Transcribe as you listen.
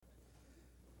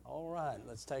All right,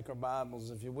 let's take our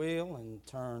Bibles, if you will, and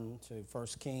turn to 1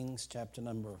 Kings chapter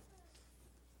number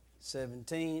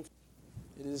 17.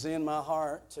 It is in my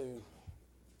heart to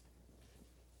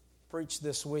preach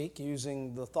this week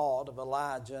using the thought of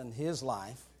Elijah and his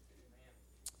life.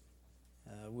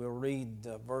 We'll read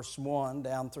verse 1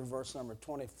 down through verse number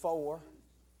 24.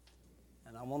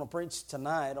 And I want to preach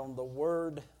tonight on the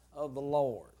word of the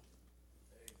Lord.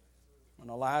 When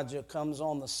Elijah comes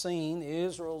on the scene,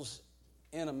 Israel's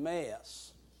in a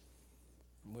mess.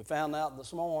 We found out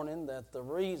this morning that the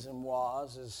reason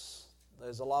is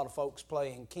there's a lot of folks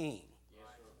playing king.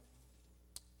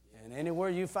 And anywhere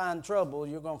you find trouble,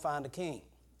 you're going to find a king.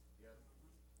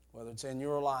 Whether it's in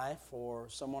your life or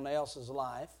someone else's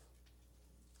life,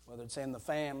 whether it's in the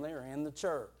family or in the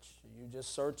church, you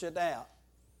just search it out.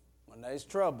 When there's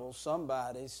trouble,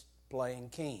 somebody's playing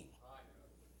king.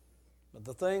 But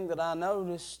the thing that I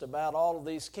noticed about all of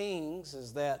these kings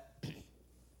is that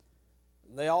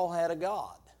they all had a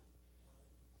God.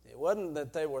 It wasn't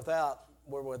that they were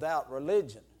without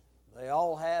religion. They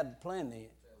all had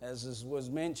plenty, as was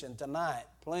mentioned tonight,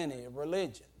 plenty of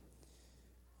religion.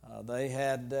 They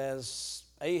had, as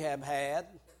Ahab had,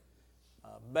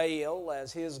 Baal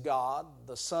as his god,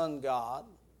 the sun god.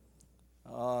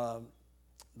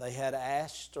 They had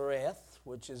Ashtoreth,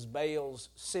 which is Baal's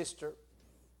sister,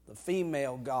 the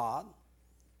female god.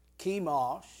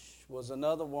 Chemosh was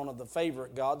another one of the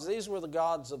favorite gods. These were the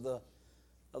gods of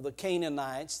the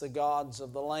Canaanites, the gods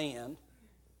of the land.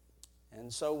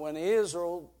 And so when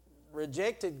Israel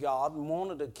rejected God and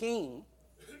wanted a king,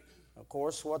 of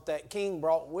course, what that king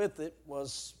brought with it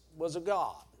was a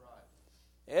god.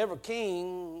 Every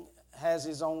king has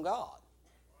his own God,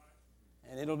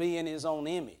 and it'll be in his own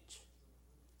image.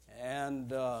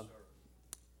 And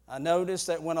I noticed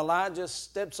that when Elijah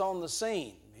steps on the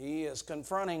scene, he is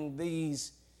confronting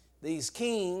these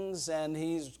kings, and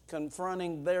he's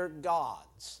confronting their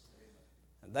gods.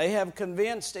 They have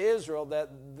convinced Israel that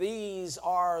these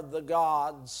are the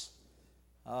gods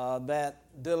that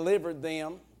delivered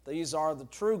them. These are the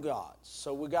true gods.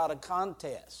 So we got a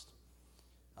contest.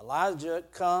 Elijah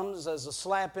comes as a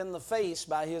slap in the face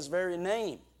by his very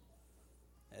name,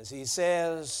 as he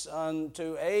says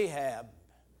unto Ahab,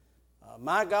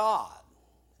 my God.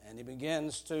 And he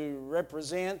begins to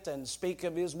represent and speak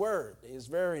of his word. His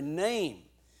very name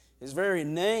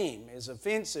is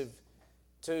offensive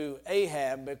to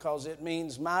Ahab because it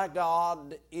means my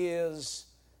God is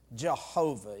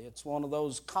Jehovah. It's one of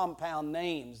those compound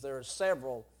names. There are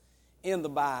several in the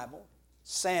Bible.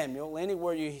 Samuel,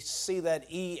 anywhere you see that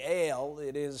E-L,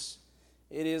 it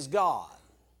is God.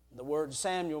 The word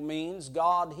Samuel means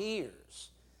God hears.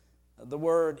 The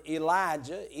word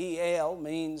Elijah, E-L,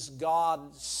 means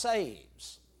God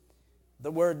saves. The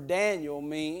word Daniel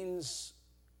means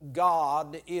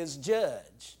God is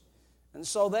judge. And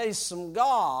so there's some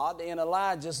God in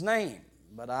Elijah's name.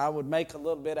 But I would make a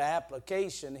little bit of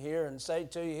application here and say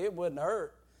to you, it wouldn't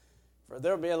hurt for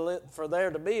there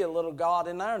to be a little God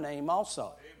in our name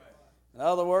also. Amen. In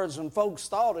other words, when folks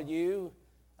thought of you,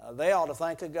 they ought to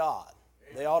think of God.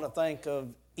 Amen. They ought to think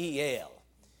of E-L.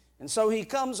 And so he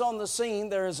comes on the scene.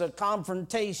 There is a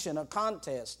confrontation, a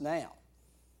contest now.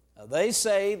 They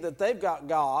say that they've got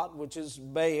God, which is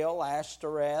Baal,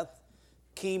 Ashtoreth,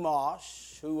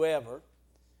 Chemosh, whoever.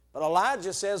 But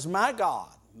Elijah says, my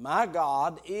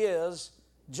God is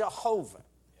Jehovah.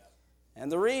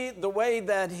 And the way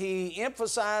that he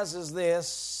emphasizes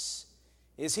this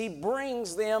is he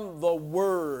brings them the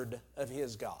word of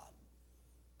his God.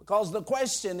 Because the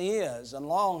question is, and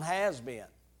long has been,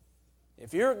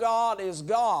 if your God is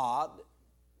God,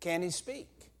 can he speak?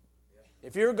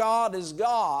 If your God is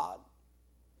God,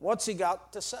 what's he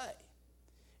got to say?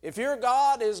 If your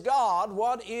God is God,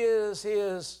 what is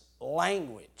his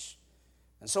language?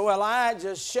 And so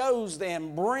Elijah shows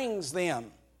them, brings them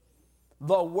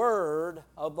the word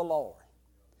of the Lord.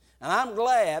 And I'm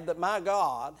glad that my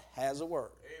God has a word.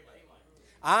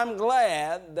 I'm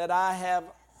glad that I have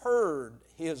heard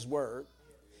his word,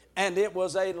 and it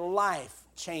was a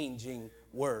life-changing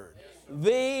word.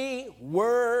 The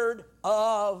word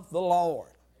of the Lord.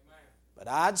 But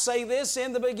I'd say this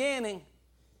in the beginning.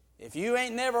 If you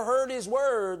ain't never heard his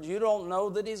word, you don't know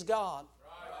that he's God.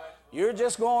 You're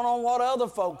just going on what other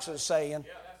folks are saying.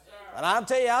 And I'll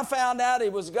tell you, I found out he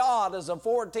was God as a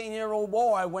 14-year-old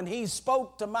boy when he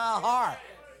spoke to my heart.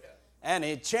 And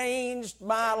it changed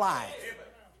my life.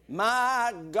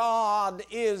 My God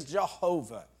is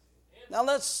Jehovah. Now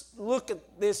let's look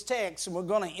at this text, and we're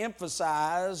going to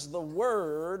emphasize the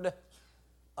word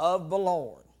of the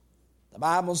Lord. The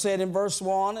Bible said in verse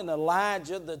 1, and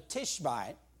Elijah the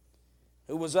Tishbite,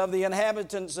 who was of the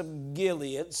inhabitants of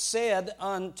Gilead, said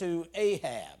unto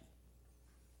Ahab,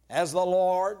 As the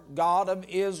Lord God of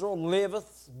Israel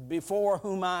liveth, before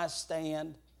whom I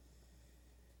stand,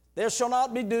 there shall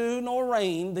not be dew nor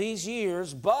rain these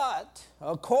years, but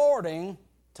according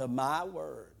to my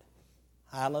word.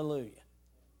 Hallelujah.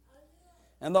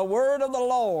 And the word of the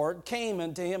Lord came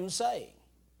unto him, saying,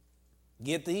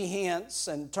 Get thee hence,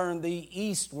 and turn thee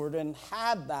eastward, and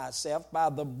hide thyself by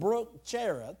the brook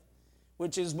Cherith,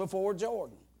 which is before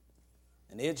Jordan.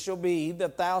 And it shall be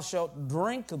that thou shalt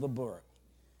drink of the brook,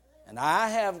 and I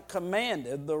have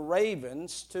commanded the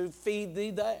ravens to feed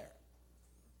thee there.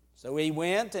 So he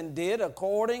went and did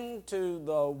according to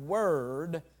the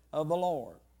word of the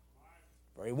Lord.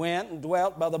 For he went and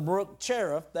dwelt by the brook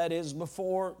Cherith, that is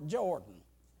before Jordan.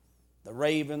 The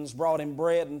ravens brought him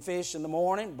bread and fish in the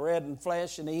morning, bread and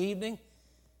flesh in the evening,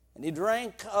 and he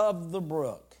drank of the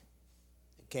brook.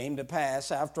 It came to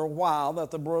pass after a while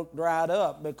that the brook dried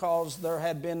up, because there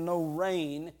had been no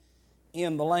rain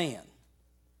in the land.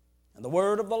 And the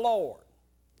word of the Lord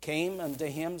came unto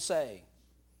him, saying,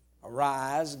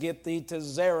 Arise, get thee to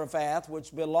Zarephath,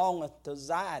 which belongeth to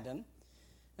Zidon,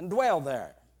 and dwell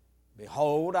there.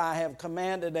 Behold, I have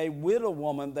commanded a widow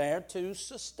woman there to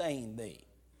sustain thee.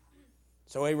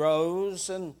 So he rose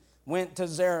and went to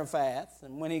Zarephath,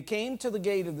 and when he came to the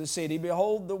gate of the city,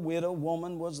 behold, the widow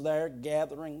woman was there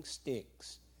gathering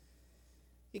sticks.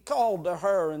 He called to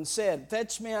her and said,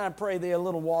 Fetch me, I pray thee, a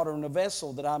little water in a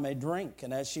vessel, that I may drink.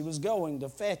 And as she was going to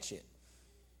fetch it,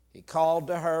 he called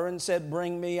to her and said,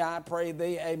 Bring me, I pray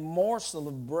thee, a morsel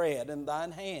of bread in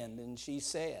thine hand. And she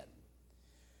said,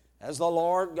 As the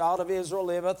Lord God of Israel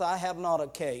liveth, I have not a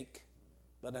cake,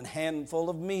 but an handful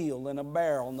of meal in a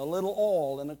barrel, and a little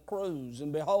oil in a cruse.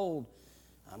 And behold,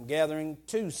 I'm gathering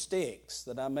 2 sticks,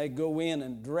 that I may go in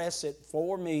and dress it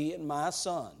for me and my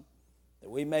son, that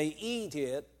we may eat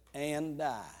it and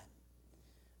die.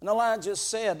 And Elijah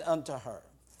said unto her,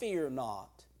 Fear not.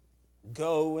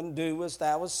 Go and do as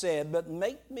thou hast said, but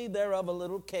make me thereof a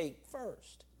little cake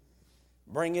first.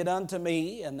 Bring it unto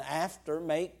me, and after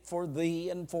make for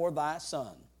thee and for thy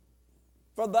son.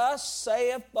 For thus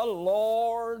saith the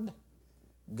Lord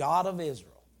God of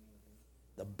Israel,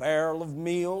 The barrel of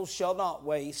meal shall not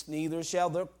waste, neither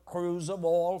shall the cruse of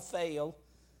oil fail,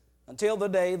 until the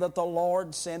day that the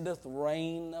Lord sendeth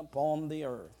rain upon the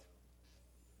earth.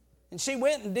 And she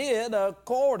went and did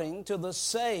according to the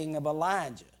saying of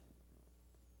Elijah.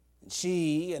 And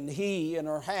she and he and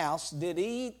her house did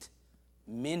eat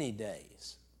many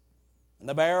days. And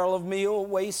the barrel of meal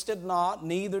wasted not,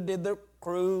 neither did the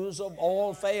cruse of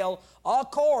oil fail,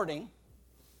 according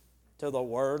to the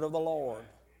word of the Lord,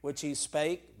 which he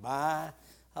spake by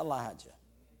Elijah.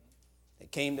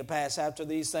 It came to pass after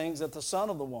these things that the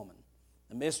son of the woman,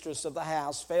 the mistress of the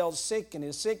house, fell sick, and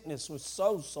his sickness was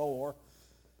so sore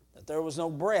that there was no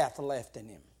breath left in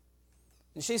him.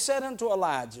 And she said unto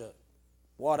Elijah,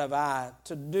 What have I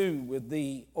to do with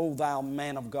thee, O thou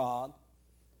man of God?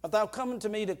 Art thou come unto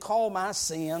me to call my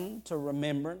sin to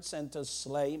remembrance, and to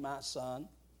slay my son?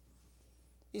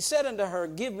 He said unto her,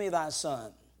 Give me thy son.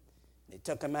 And he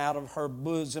took him out of her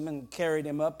bosom, and carried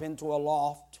him up into a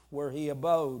loft where he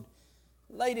abode,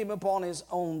 laid him upon his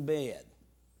own bed.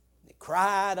 And he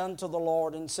cried unto the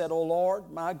Lord, and said, O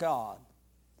Lord, my God,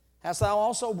 hast thou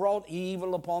also brought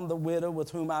evil upon the widow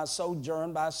with whom I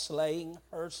sojourned, by slaying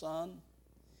her son?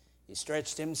 He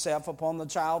stretched himself upon the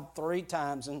child 3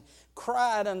 times, and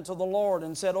cried unto the Lord,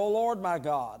 and said, O Lord my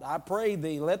God, I pray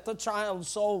thee, let the child's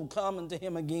soul come unto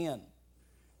him again.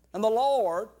 And the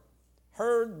Lord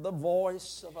heard the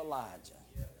voice of Elijah.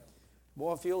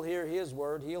 Boy, if you'll hear his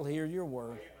word, he'll hear your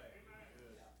word.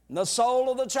 And the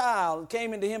soul of the child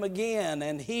came into him again,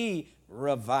 and he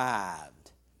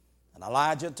revived. And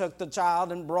Elijah took the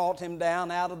child and brought him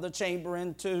down out of the chamber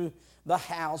into the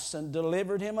house, and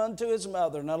delivered him unto his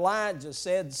mother. And Elijah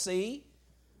said, See,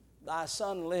 thy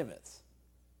son liveth.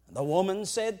 And the woman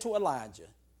said to Elijah,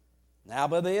 Now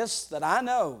by this that I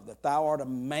know that thou art a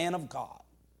man of God,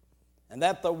 and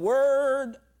that the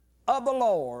word of the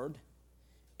Lord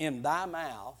in thy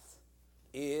mouth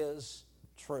is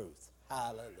truth.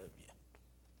 Hallelujah.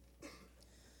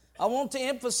 I want to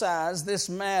emphasize this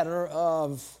matter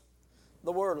of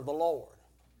the word of the Lord,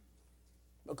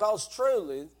 because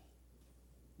truly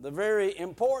the very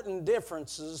important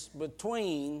differences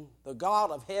between the God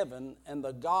of heaven and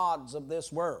the gods of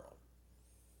this world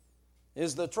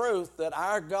is the truth that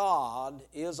our God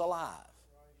is alive.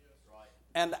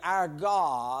 And our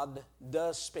God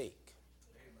does speak.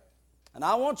 And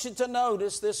I want you to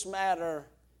notice this matter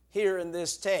here in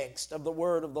this text of the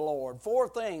word of the Lord. 4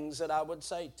 things that I would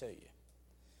say to you.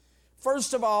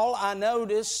 First of all, I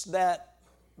notice that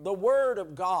the Word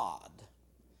of God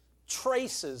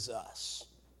traces us,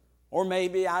 or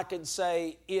maybe I could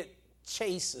say it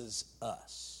chases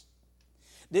us.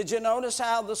 Did you notice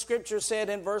how the Scripture said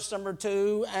in verse number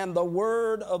 2, and the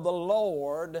word of the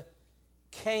Lord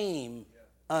came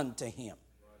unto him?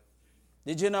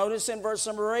 Did you notice in verse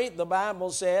number 8, the Bible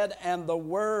said, and the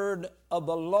word of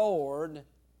the Lord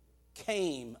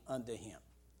came unto him?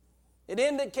 It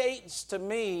indicates to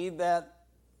me that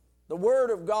the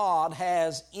Word of God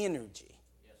has energy.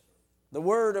 The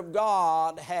Word of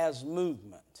God has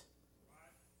movement.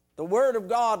 The Word of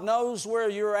God knows where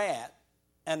you're at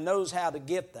and knows how to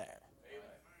get there.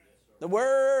 The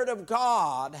Word of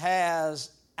God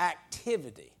has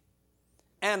activity.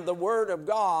 And the Word of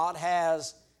God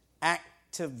has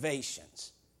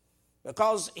activations.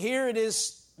 Because here it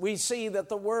is, we see that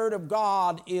the Word of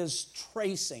God is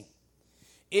tracing.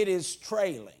 It is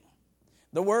trailing.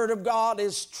 The Word of God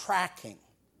is tracking.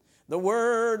 The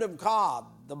Word of God,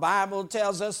 the Bible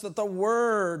tells us that the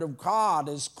Word of God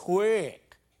is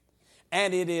quick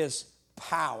and it is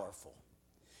powerful.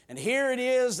 And here it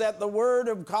is that the Word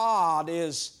of God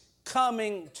is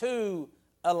coming to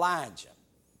Elijah.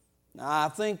 Now I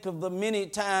think of the many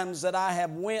times that I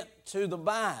have went to the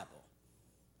Bible.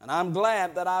 And I'm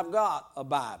glad that I've got a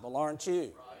Bible, aren't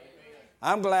you?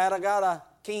 I'm glad I got a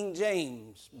King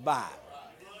James Bible.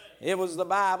 It was the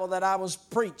Bible that I was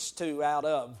preached to out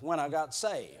of when I got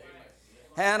saved.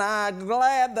 And I'm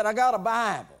glad that I got a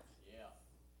Bible.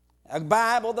 A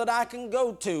Bible that I can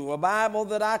go to. A Bible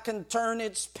that I can turn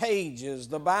its pages.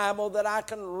 The Bible that I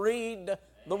can read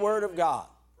the Word of God.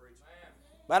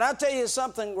 But I'll tell you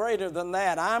something greater than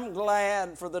that. I'm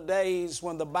glad for the days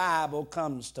when the Bible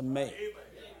comes to me.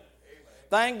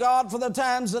 Thank God for the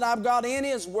times that I've got in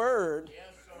His Word.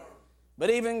 But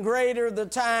even greater the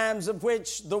times of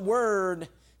which the Word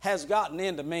has gotten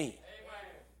into me.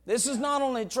 This is not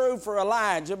only true for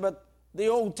Elijah, but the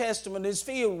Old Testament is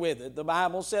filled with it. The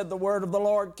Bible said the word of the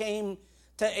Lord came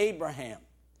to Abraham.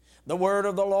 The word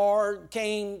of the Lord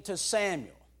came to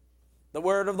Samuel. The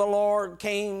word of the Lord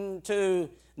came to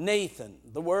Nathan.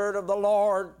 The word of the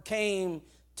Lord came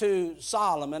to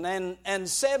Solomon. And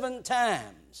 7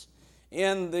 times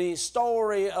in the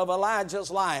story of Elijah's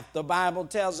life, the Bible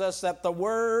tells us that the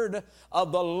word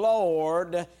of the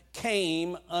Lord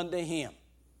came unto him.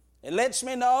 It lets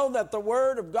me know that the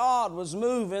Word of God was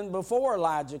moving before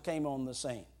Elijah came on the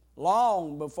scene,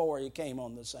 long before he came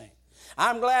on the scene.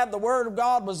 I'm glad the Word of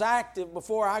God was active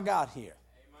before I got here.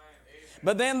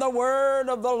 But then the Word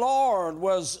of the Lord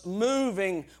was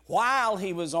moving while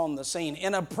He was on the scene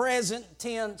in a present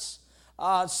tense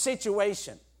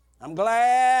situation. I'm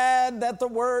glad that the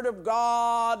Word of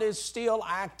God is still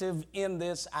active in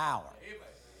this hour.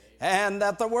 And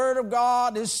that the Word of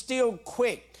God is still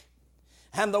quick.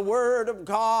 And the Word of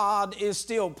God is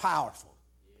still powerful.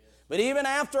 But even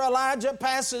after Elijah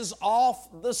passes off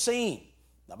the scene,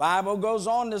 the Bible goes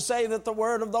on to say that the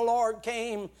word of the Lord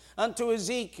came unto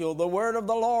Ezekiel. The word of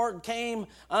the Lord came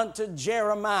unto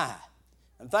Jeremiah.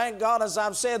 And thank God, as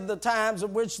I've said, the times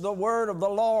of which the word of the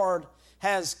Lord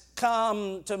has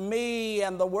come to me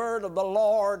and the word of the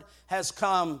Lord has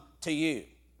come to you.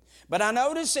 But I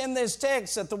notice in this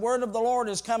text that the word of the Lord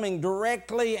is coming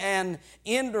directly and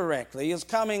indirectly. It's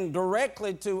coming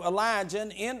directly to Elijah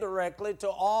and indirectly to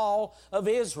all of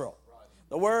Israel.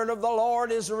 The word of the Lord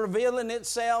is revealing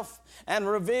itself and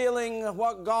revealing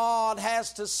what God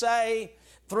has to say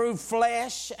through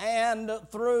flesh and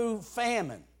through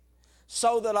famine.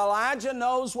 So that Elijah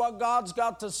knows what God's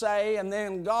got to say, and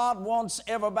then God wants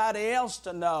everybody else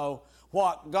to know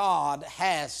what God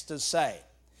has to say.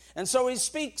 And so He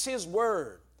speaks His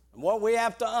word. And what we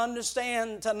have to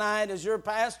understand tonight, as your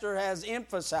pastor has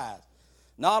emphasized,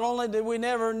 not only do we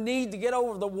never need to get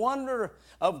over the wonder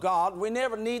of God, we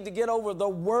never need to get over the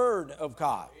Word of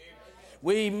God.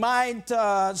 We might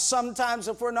sometimes,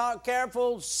 if we're not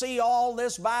careful, see all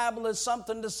this Bible as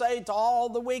something to say to all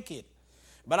the wicked.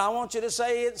 But I want you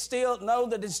to know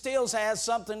that it still has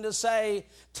something to say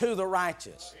to the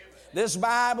righteous. This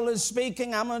Bible is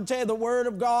speaking. I'm going to tell you, the Word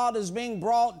of God is being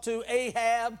brought to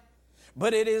Ahab,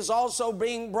 but it is also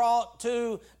being brought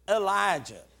to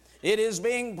Elijah. It is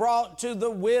being brought to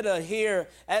the widow here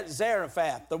at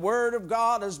Zarephath. The Word of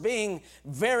God is being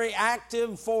very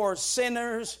active for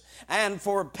sinners and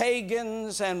for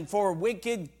pagans and for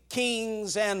wicked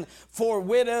kings and for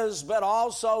widows, but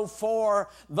also for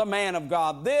the man of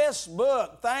God. This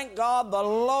book, thank God, the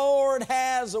Lord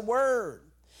has a Word.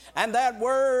 And that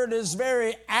word is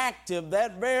very active.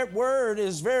 That word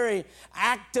is very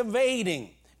activating.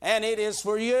 And it is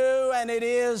for you and it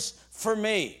is for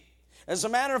me. As a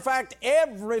matter of fact,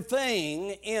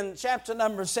 everything in chapter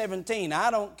number 17,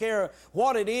 I don't care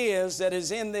what it is that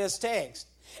is in this text,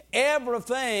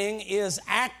 everything is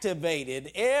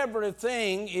activated,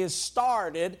 everything is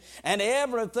started, and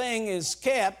everything is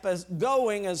kept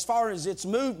going as far as its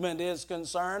movement is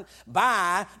concerned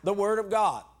by the Word of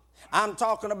God. I'm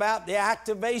talking about the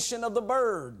activation of the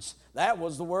birds. That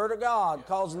was the Word of God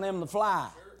causing them to fly.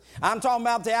 I'm talking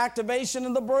about the activation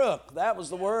of the brook. That was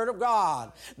the Word of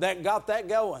God that got that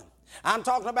going. I'm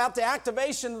talking about the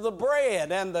activation of the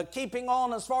bread and the keeping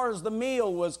on as far as the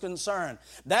meal was concerned.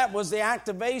 That was the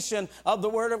activation of the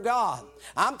Word of God.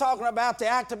 I'm talking about the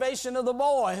activation of the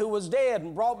boy who was dead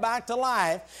and brought back to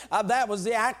life. That was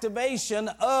the activation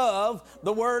of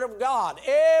the Word of God.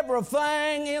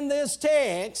 Everything in this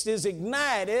text is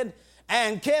ignited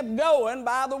and kept going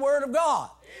by the Word of God.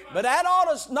 But that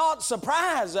ought to not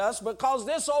surprise us, because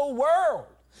this old world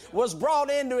was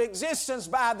brought into existence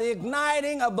by the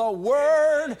igniting of the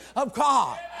Word of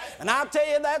God. And I tell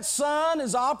you, that sun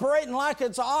is operating like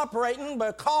it's operating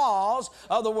because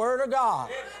of the Word of God.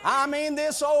 I mean,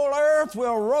 this old earth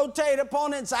will rotate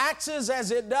upon its axis as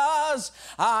it does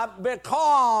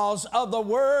because of the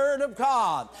Word of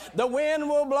God. The wind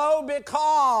will blow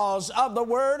because of the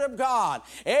Word of God.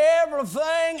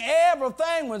 Everything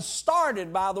was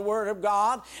started by the Word of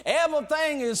God.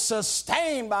 Everything is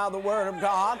sustained by the Word of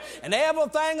God. And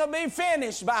everything will be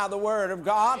finished by the Word of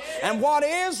God. And what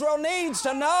Israel needs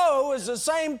to know is the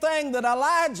same thing that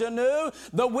Elijah knew,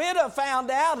 the widow found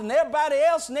out, and everybody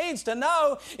else needs to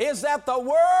know, is that the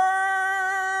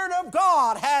Word of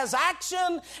God has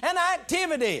action and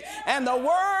activity. And the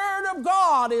Word of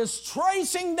God is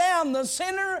tracing down the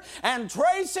sinner and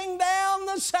tracing down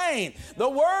the saint. The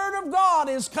Word of God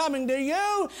is coming to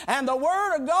you, and the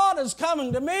Word of God is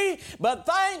coming to me. But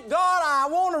thank God, I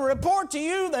want to report to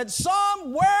you that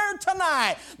somewhere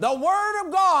tonight, the Word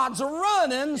of God's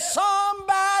running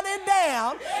somebody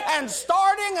down and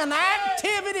starting an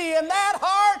activity in that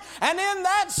heart and in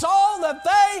that soul that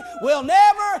they will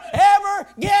never, ever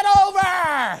get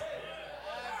over.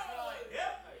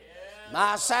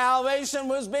 My salvation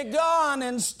was begun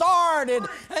and started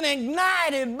and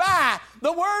ignited by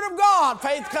the Word of God.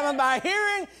 Faith coming by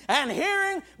hearing, and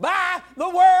hearing by the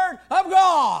Word of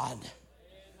God.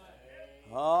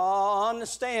 Oh,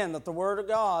 understand that the Word of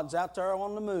God's out there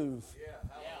on the move.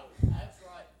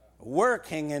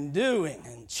 Working and doing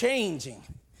and changing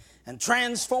and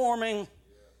transforming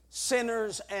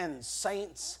sinners and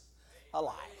saints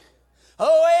alike.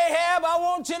 Oh, Ahab, I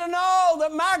want you to know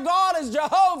that my God is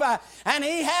Jehovah, and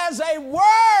He has a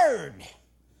Word.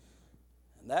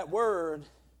 And that Word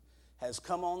has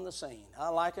come on the scene. I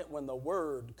like it when the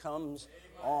Word comes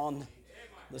on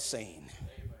the scene.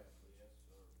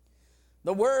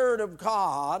 The Word of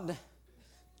God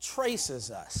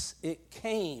traces us. It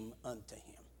came unto Him.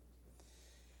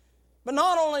 But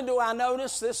not only do I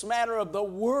notice this matter of the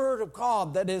Word of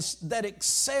God that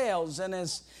excels and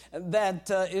is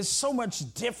so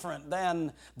much different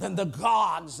than the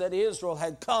gods that Israel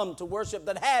had come to worship,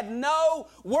 that had no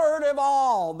word at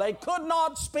all. They could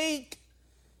not speak.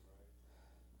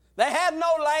 They had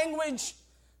no language.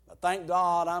 But thank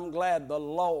God, I'm glad the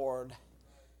Lord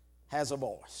has a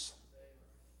voice.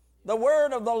 The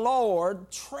Word of the Lord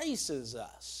traces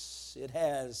us. It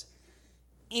has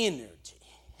energy.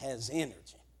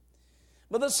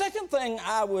 But the second thing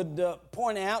I would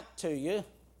point out to you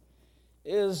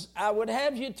is I would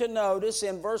have you to notice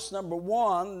in verse number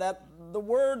 1 that the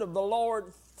Word of the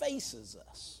Lord faces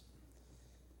us.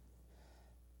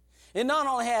 It not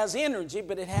only has energy,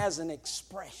 but it has an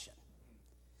expression.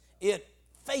 It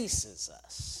faces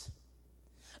us.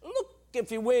 Look,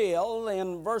 if you will,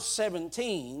 in verse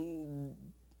 17,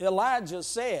 Elijah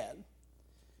said,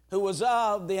 who was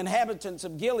of the inhabitants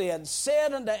of Gilead,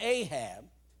 said unto Ahab,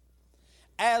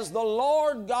 as the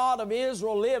Lord God of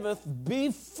Israel liveth,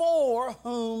 before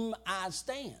whom I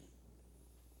stand,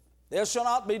 there shall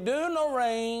not be dew nor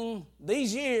rain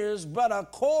these years, but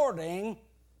according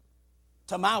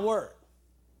to my word.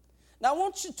 Now I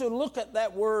want you to look at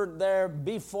that word there,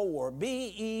 before,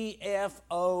 B-E-F-O-R-E.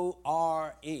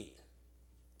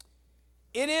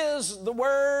 It is the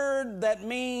word that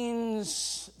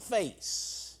means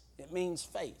face. It means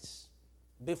face.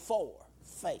 Before,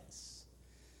 face.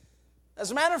 As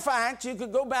a matter of fact, you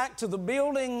could go back to the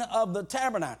building of the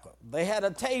tabernacle. They had a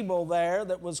table there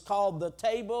that was called the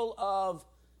table of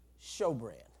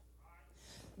showbread.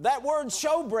 That word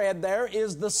showbread there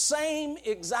is the same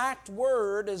exact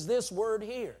word as this word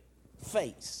here.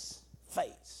 Face.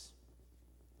 Face.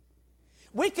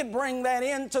 We could bring that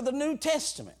into the New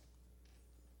Testament.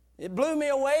 It blew me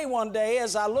away one day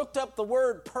as I looked up the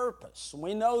word purpose.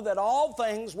 We know that all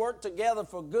things work together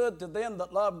for good to them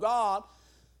that love God,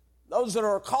 those that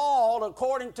are called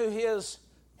according to His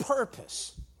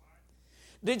purpose.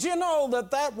 Did you know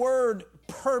that that word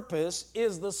purpose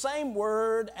is the same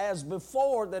word as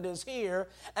before that is here,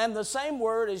 and the same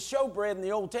word as showbread in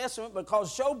the Old Testament,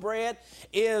 because showbread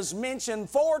is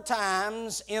mentioned 4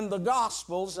 times in the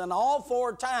Gospels, and all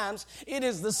 4 times it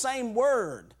is the same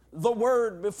word, the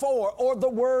word before, or the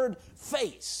word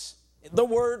face, the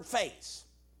word face.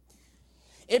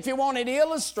 If you wanted to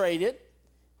illustrate it,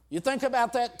 you think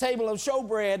about that table of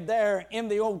showbread there in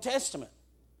the Old Testament.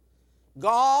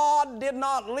 God did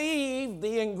not leave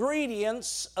the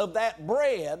ingredients of that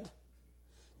bread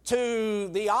to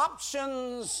the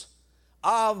options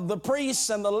of the priests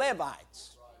and the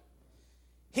Levites.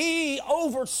 He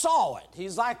oversaw it.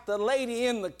 He's like the lady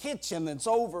in the kitchen that's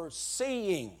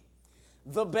overseeing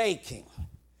the baking.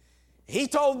 He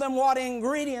told them what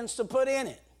ingredients to put in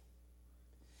it.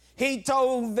 He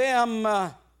told them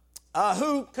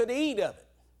who could eat of it.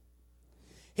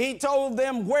 He told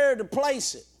them where to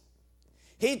place it.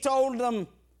 He told them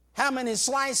how many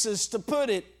slices to put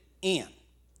it in.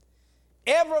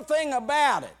 Everything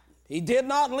about it. He did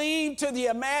not leave to the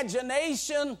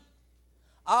imagination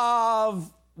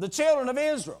of the children of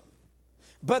Israel.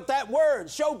 But that word,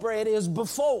 showbread, is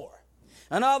before.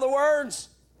 In other words,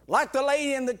 like the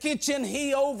lady in the kitchen,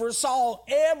 He oversaw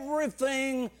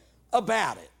everything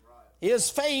about it. His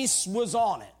face was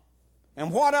on it.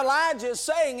 And what Elijah is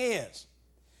saying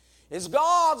is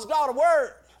God's got a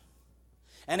word.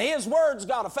 And His word's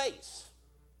got a face.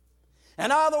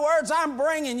 In other words, I'm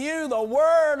bringing you the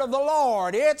word of the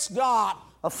Lord. It's got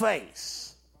a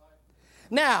face.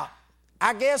 Now,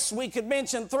 I guess we could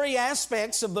mention 3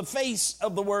 aspects of the face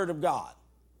of the word of God.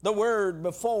 The word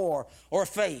before or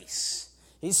face.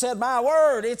 He said, my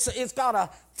word, it's got a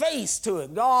face to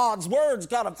it. God's word's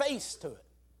got a face to it.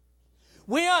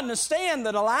 We understand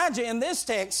that Elijah in this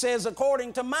text says,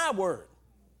 according to my word.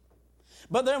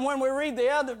 But then when we read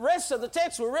the rest of the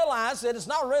text, we realize that it's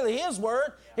not really his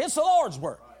word, it's the Lord's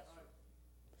word.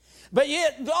 But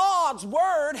yet God's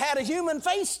word had a human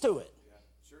face to it.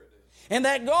 And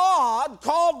that God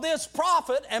called this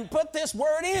prophet and put this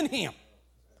word in him.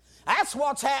 That's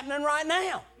what's happening right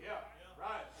now.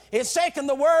 It's taking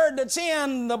the word that's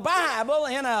in the Bible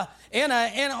on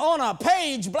a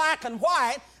page, black and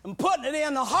white, and putting it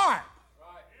in the heart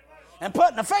and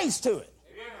putting a face to it.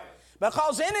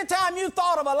 Because anytime you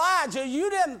thought of Elijah,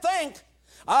 you didn't think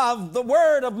of the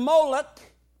word of Moloch.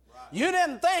 You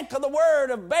didn't think of the word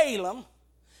of Balaam.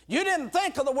 You didn't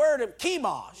think of the word of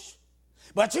Chemosh.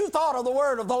 But you thought of the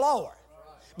word of the Lord.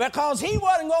 Because he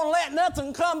wasn't going to let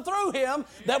nothing come through him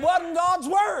that wasn't God's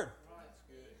word.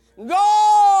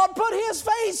 God put his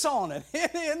face on it.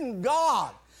 Isn't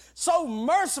God so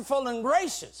merciful and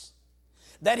gracious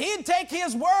that he'd take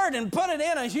his word and put it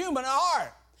in a human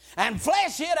heart and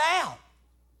flesh it out.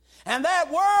 And that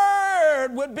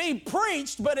word would be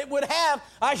preached, but it would have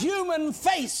a human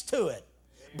face to it.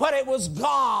 But it was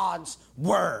God's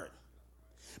word.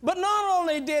 But not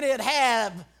only did it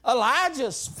have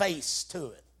Elijah's face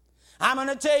to it. I'm going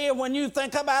to tell you, when you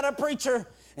think about a preacher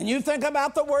and you think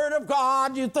about the word of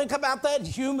God, you think about that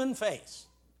human face.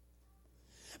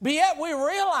 But yet we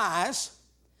realize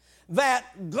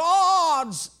that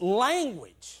God's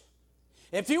language,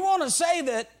 if you want to say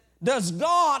that, does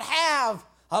God have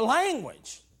a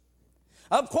language?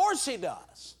 Of course he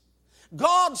does.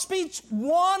 God speaks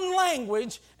one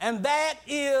language, and that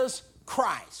is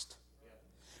Christ.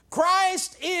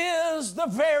 Christ is the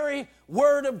very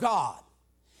Word of God.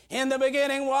 In the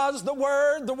beginning was the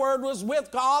Word was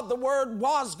with God, the Word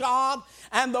was God,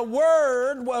 and the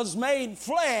Word was made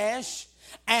flesh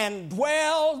and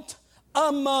dwelt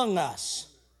among us.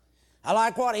 I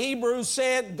like what Hebrews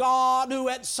said, God who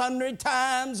at sundry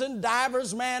times and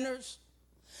divers manners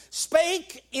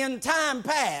spake in time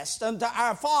past unto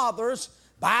our fathers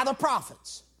by the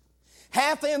prophets,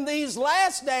 hath in these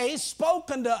last days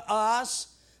spoken to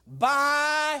us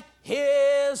by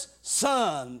his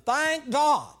Son. Thank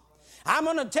God. I'm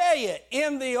going to tell you,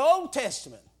 in the Old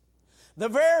Testament, the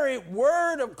very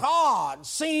Word of God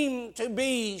seemed to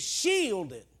be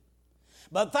shielded.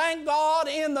 But thank God,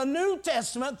 in the New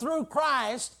Testament, through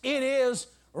Christ, it is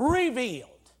revealed.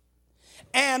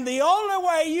 And the only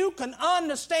way you can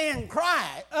understand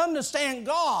Christ, understand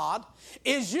God,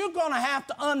 is you're going to have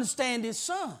to understand His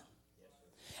Son.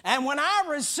 And when I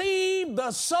received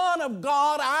the Son of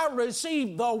God, I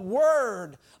received the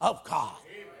Word of God.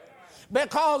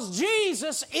 Because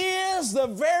Jesus is the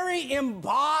very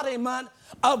embodiment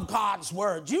of God's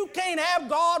Word. You can't have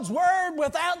God's Word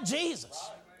without Jesus.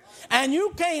 And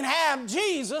you can't have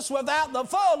Jesus without the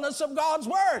fullness of God's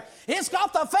Word. It's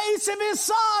got the face of His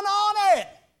Son on it.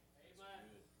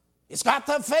 It's got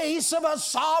the face of a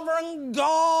sovereign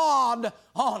God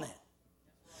on it.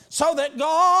 So that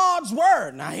God's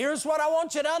Word, now here's what I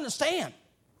want you to understand.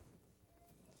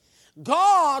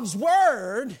 God's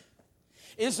Word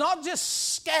is not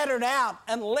just scattered out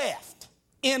and left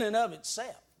in and of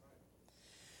itself.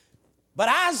 But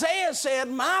Isaiah said,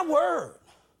 my Word,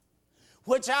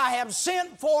 which I have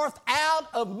sent forth out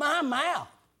of my mouth,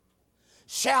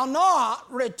 shall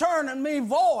not return unto me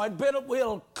void, but it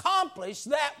will accomplish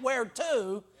that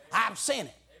whereto I've sent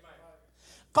it.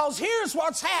 Because here's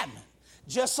what's happening.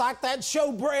 Just like that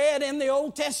showbread in the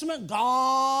Old Testament,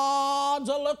 God's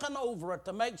looking over it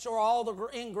to make sure all the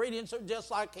ingredients are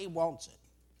just like He wants it.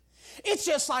 It's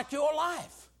just like your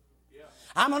life.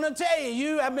 I'm going to tell you,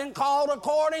 you have been called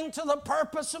according to the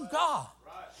purpose of God.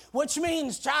 Which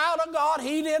means, child of God,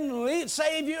 He didn't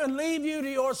save you and leave you to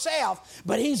yourself,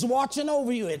 but He's watching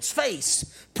over you. It's face.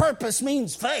 Purpose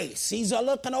means face. He's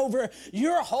looking over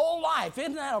your whole life.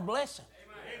 Isn't that a blessing?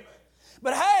 Amen.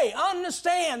 But hey,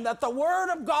 understand that the Word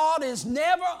of God is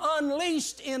never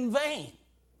unleashed in vain.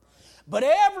 But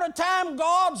every time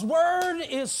God's Word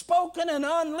is spoken and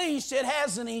unleashed, it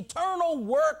has an eternal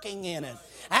working in it,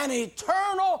 an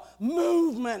eternal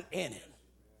movement in it.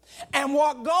 And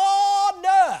what God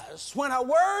does when a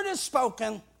word is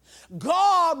spoken,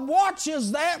 God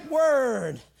watches that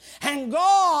word, and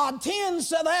God tends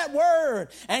to that word,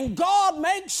 and God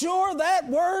makes sure that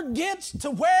word gets to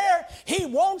where He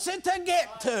wants it to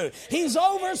get to. He's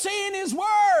overseeing His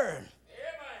word.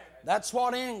 That's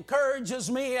what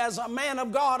encourages me as a man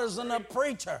of God, as a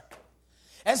preacher.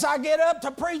 As I get up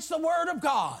to preach the Word of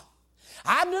God,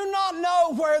 I do not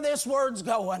know where this word's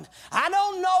going. I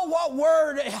don't know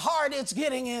what heart it's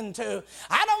getting into.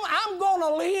 I'm going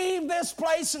to leave this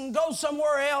place and go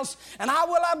somewhere else, and I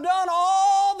will have done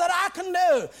all that I can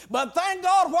do. But thank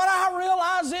God, what I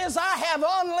realize is I have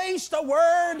unleashed a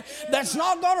word that's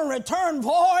not going to return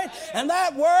void, and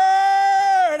that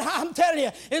word, I'm telling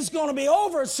you, is going to be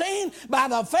overseen by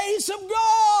the face of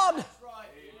God.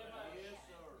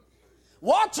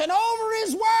 Watching over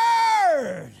His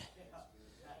word.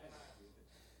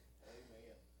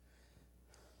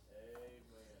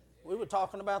 We were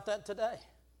talking about that today.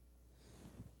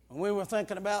 And we were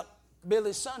thinking about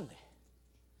Billy Sunday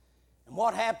and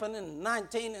what happened in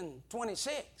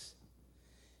 1926.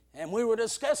 And we were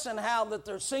discussing how that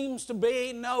there seems to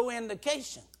be no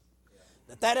indication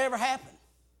that ever happened.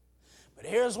 But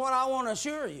here's what I want to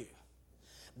assure you.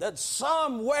 That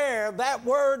somewhere that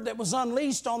word that was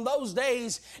unleashed on those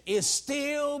days is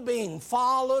still being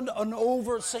followed and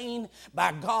overseen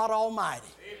by God Almighty.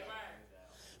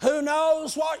 Who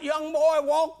knows what young boy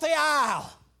walked the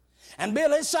aisle and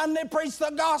Billy Sunday preached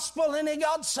the gospel and he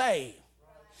got saved.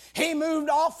 He moved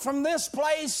off from this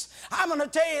place, I'm going to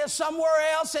tell you,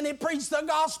 somewhere else, and he preached the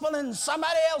gospel and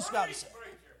somebody else got saved.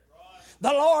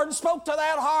 The Lord spoke to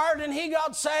that heart and he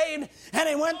got saved, and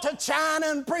he went to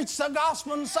China and preached the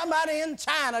gospel and somebody in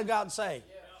China got saved.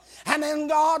 And then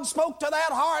God spoke to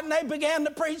that heart and they began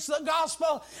to preach the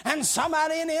gospel and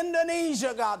somebody in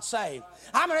Indonesia got saved.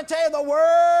 I'm going to tell you, the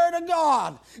Word of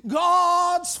God,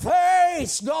 God's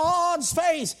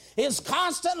face is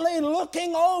constantly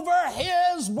looking over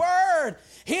His Word.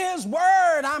 His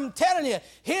Word, I'm telling you,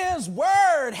 His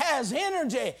Word has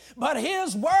energy, but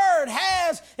His Word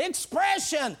has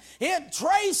expression. It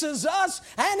traces us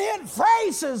and it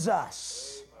faces us.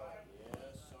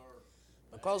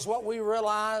 Because what we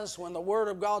realize when the Word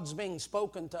of God's being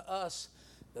spoken to us,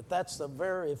 that's the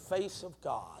very face of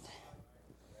God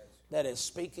that is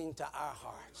speaking to our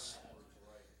hearts.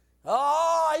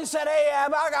 Oh, he said, hey,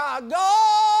 my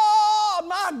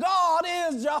God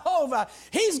is Jehovah.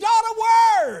 He's got a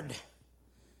word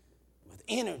with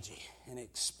energy and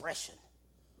expression.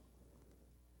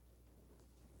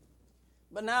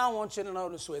 But now I want you to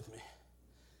notice with me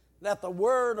that the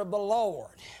word of the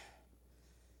Lord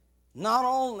not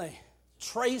only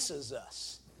traces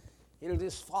us, it'll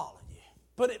just follow you.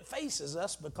 But it faces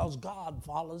us because God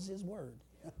follows His word.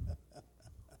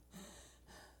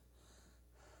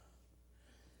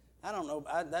 I don't know,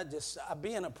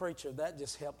 being a preacher, that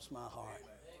just helps my heart.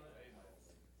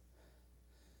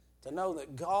 To know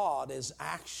that God is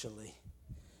actually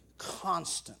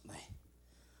constantly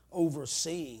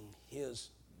overseeing His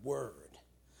word,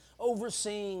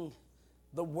 overseeing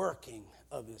the working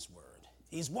of His word.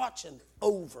 He's watching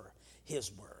over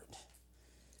His word.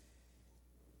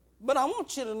 But I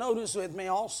want you to notice with me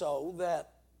also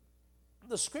that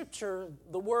the Scripture,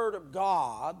 the Word of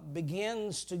God,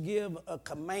 begins to give a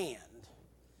command.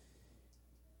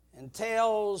 and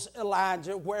tells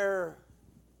Elijah where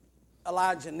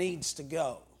Elijah needs to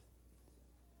go.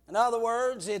 In other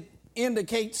words, it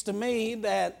indicates to me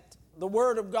that the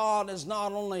Word of God is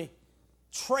not only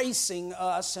tracing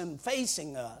us and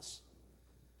facing us,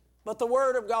 but the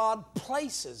Word of God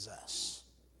places us.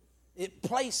 It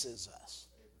places us.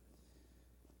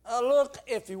 Look,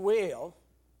 if you will,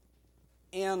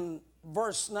 in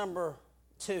verse number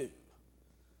 2.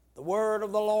 The word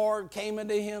of the Lord came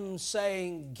unto him,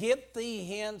 saying, Get thee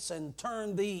hence and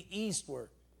turn thee eastward,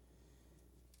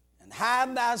 and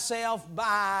hide thyself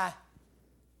by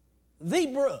the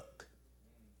brook,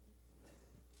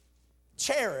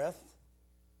 Cherith,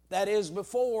 that is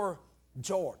before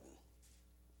Jordan.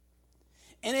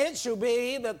 And it shall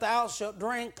be that thou shalt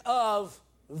drink of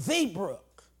the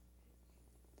brook,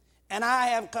 and I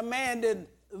have commanded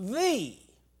thee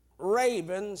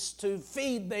ravens to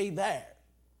feed thee there.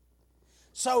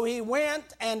 So he went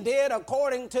and did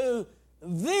according to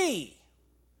the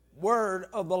word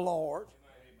of the Lord.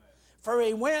 For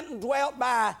he went and dwelt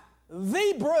by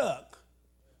the brook,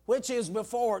 which is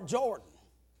before Jordan.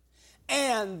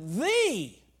 And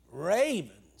the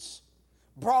ravens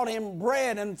brought him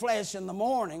bread and flesh in the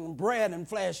morning, bread and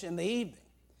flesh in the evening.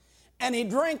 And he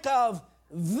drank of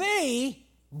the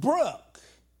brook.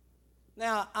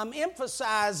 Now, I'm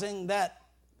emphasizing that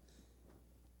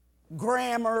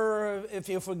grammar, if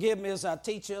you forgive me as I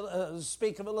teach you,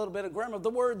 speak of a little bit of grammar, the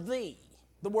word the.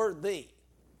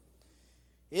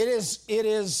 It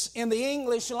is in the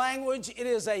English language, it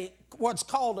is what's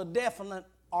called a definite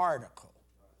article.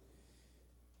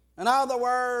 In other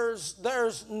words,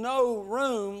 there's no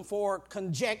room for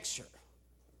conjecture.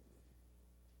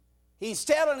 He's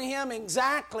telling him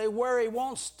exactly where he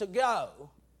wants to go,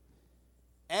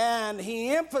 and he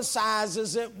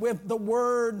emphasizes it with the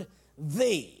word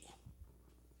the.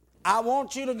 I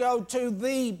want you to go to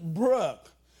the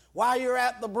brook. While you're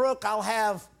at the brook, I'll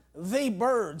have the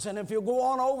birds. And if you go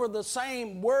on over, the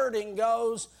same wording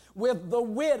goes with the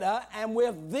widow and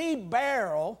with the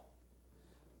barrel,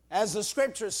 as the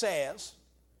scripture says.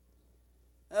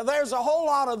 Now, there's a whole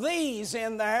lot of these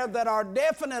in there that are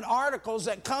definite articles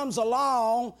that comes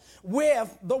along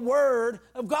with the Word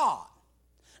of God.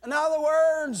 In other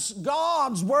words,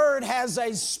 God's Word has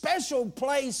a special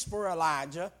place for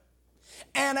Elijah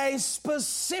and a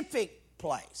specific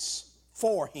place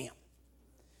for him.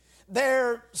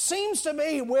 There seems to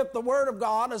be with the Word of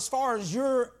God, as far as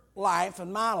your life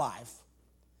and my life,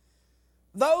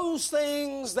 those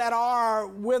things that are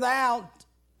without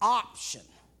option,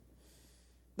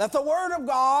 that the Word of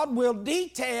God will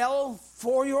detail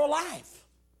for your life.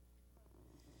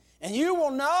 And you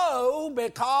will know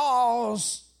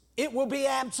because it will be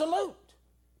absolute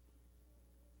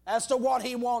as to what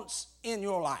He wants in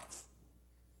your life.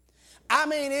 I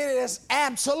mean, it is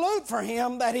absolute for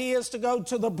him that he is to go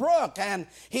to the brook and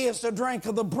he is to drink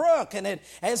of the brook. And it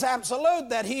is absolute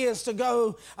that he is to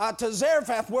go to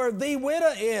Zarephath where the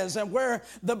widow is and where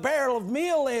the barrel of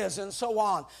meal is and so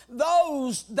on.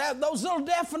 Those little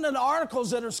definite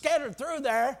articles that are scattered through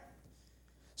there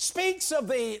speaks of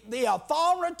the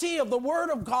authority of the Word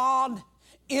of God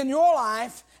in your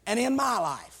life and in my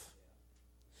life.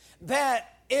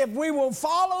 That if we will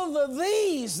follow the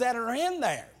these that are in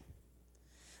there,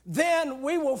 then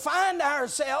we will find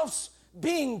ourselves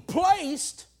being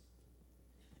placed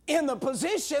in the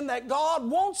position that God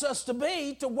wants us to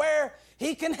be, to where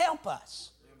He can help us.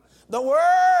 The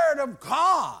Word of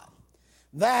God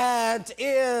that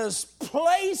is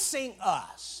placing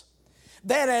us,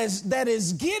 that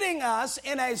is getting us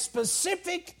in a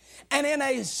specific and in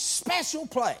a special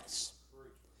place.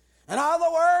 In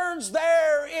other words,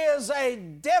 there is a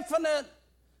definite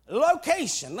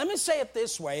location. Let me say it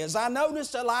this way. As I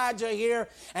noticed Elijah here,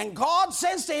 and God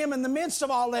says to him in the midst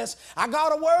of all this, I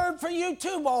got a word for you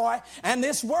too, boy. And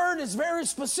this word is very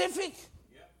specific.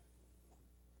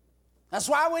 That's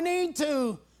why we need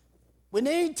to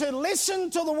listen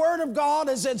to the Word of God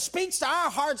as it speaks to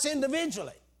our hearts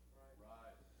individually.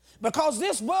 Because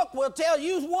this book will tell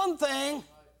you one thing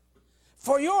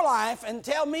for your life and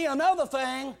tell me another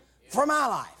thing for my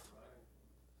life.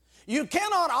 You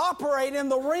cannot operate in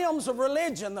the realms of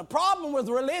religion. The problem with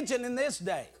religion in this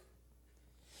day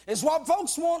is what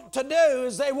folks want to do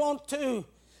is they want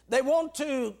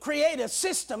to create a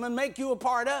system and make you a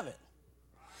part of it,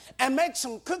 and make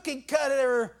some cookie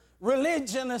cutter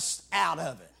religionists out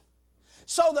of it,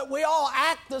 so that we all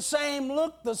act the same,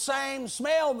 look the same,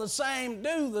 smell the same,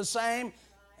 do the same,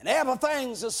 and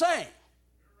everything's the same.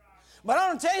 But I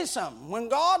want to tell you something. When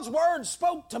God's Word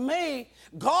spoke to me,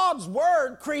 God's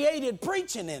Word created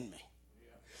preaching in me.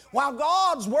 While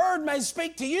God's Word may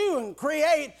speak to you and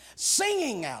create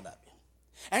singing out of you.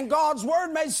 And God's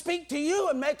Word may speak to you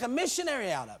and make a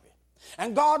missionary out of you.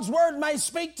 And God's Word may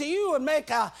speak to you and make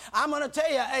a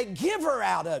giver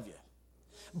out of you.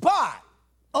 But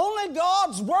only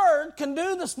God's Word can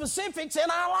do the specifics in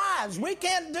our lives. We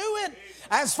can't do it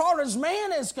as far as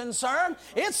man is concerned.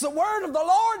 It's the Word of the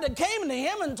Lord that came to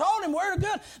him and told him where to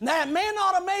go. Now, it may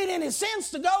not have made any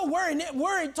sense to go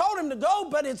where he told him to go,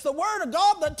 but it's the Word of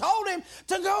God that told him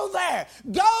to go there.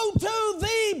 Go to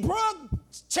the brook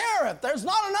Cherith. There's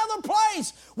not another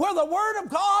place where the Word of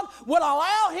God would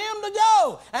allow him to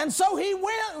go. And so he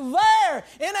went there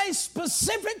in a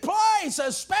specific place,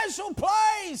 a special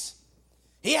place.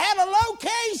 He had a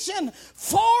location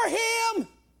for him.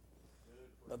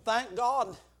 But thank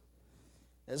God,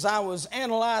 as I was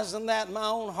analyzing that in my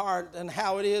own heart and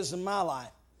how it is in my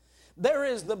life, there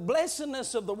is the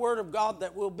blessedness of the Word of God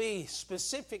that will be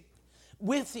specific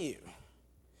with you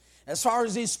as far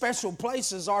as these special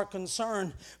places are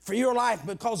concerned for your life,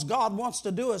 because God wants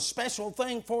to do a special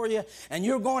thing for you, and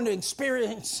you're going to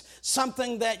experience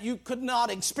something that you could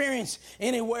not experience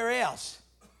anywhere else.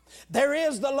 There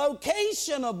is the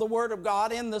location of the Word of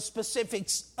God in the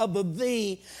specifics of the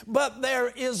thee, but there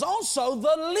is also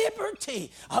the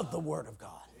liberty of the Word of God.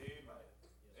 Amen.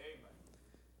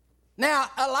 Now,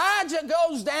 Elijah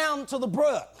goes down to the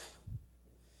brook,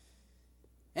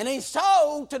 and he's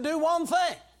told to do one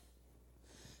thing: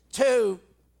 to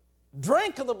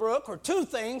drink of the brook, or two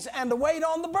things, and to wait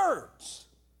on the birds.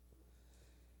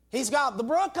 He's got the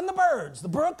brook and the birds. The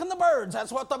brook and the birds. That's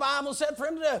what the Bible said for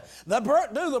him to do.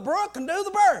 Do the brook and do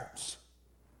the birds.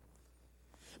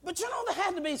 But you know, there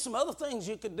had to be some other things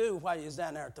you could do while you was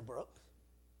down there at the brook.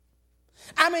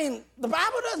 I mean, the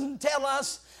Bible doesn't tell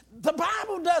us, the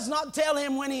Bible does not tell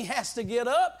him when he has to get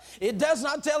up. It does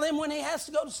not tell him when he has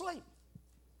to go to sleep.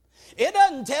 It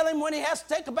doesn't tell him when he has to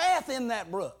take a bath in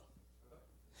that brook.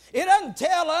 It doesn't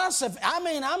tell us I'm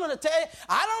going to tell you,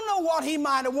 I don't know what he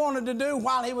might have wanted to do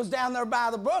while he was down there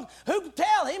by the brook. Who could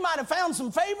tell? He might have found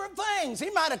some favorite things. He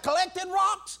might have collected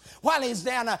rocks while he's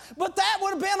down there. But that would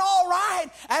have been all right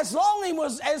as long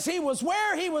as he was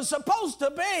where he was supposed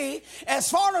to be, as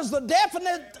far as the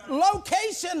definite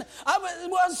location of it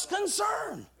was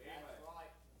concerned.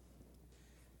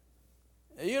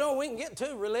 You know, we can get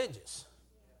too religious.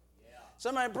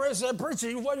 Somebody said,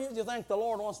 "Preacher, what do you think the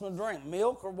Lord wants me to drink,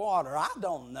 milk or water?" I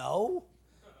don't know.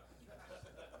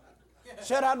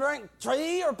 Should I drink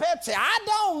tea or Pepsi? I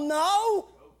don't know.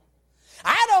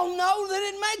 I don't know that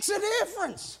it makes a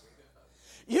difference.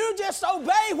 You just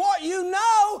obey what you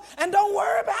know and don't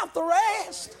worry about the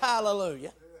rest.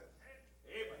 Hallelujah.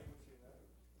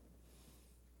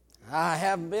 I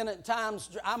have been at times,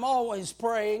 I'm always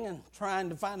praying and trying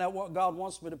to find out what God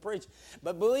wants me to preach.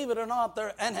 But believe it or not,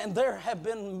 there have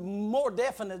been more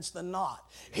definites than not.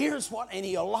 Here's what, and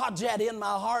He'll lodge that in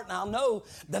my heart, and I'll know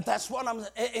that that's what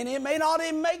and it may not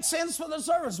even make sense for the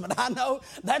service, but I know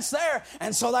that's there,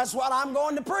 and so that's what I'm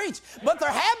going to preach. But there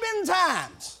have been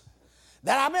times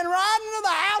that I've been riding to the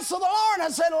house of the Lord, and I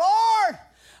said, "Lord,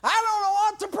 I don't know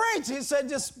what to preach." He said,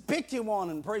 "Just pick you one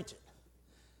and preach it."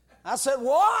 I said,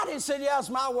 "What?" He said, "Yeah, it's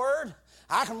my word.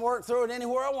 I can work through it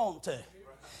anywhere I want to."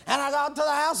 And I got to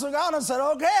the house of God and said,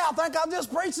 "Okay, I think I'll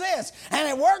just preach this." And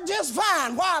it worked just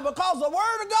fine. Why? Because the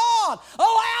Word of God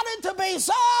allowed it to be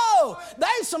so.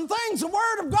 There's some things the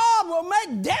Word of God will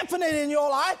make definite in your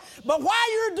life. But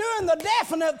while you're doing the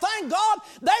definite, thank God,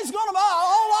 there's going to be a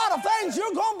whole lot of things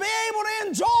you're going to be able to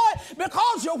enjoy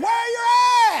because you're where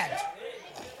you're at.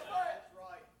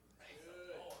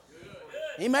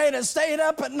 He may have stayed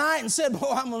up at night and said,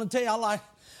 "Boy, I'm going to tell you,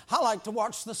 I like to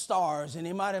watch the stars." And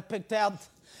he might have picked out,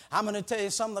 I'm going to tell you,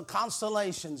 some of the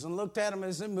constellations and looked at them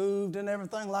as they moved and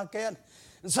everything like that.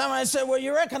 And somebody said, "Well,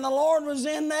 you reckon the Lord was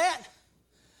in that?"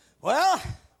 Well,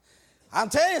 I'll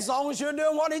tell you, as long as you're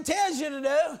doing what He tells you to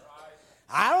do,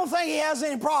 I don't think He has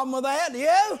any problem with that. Do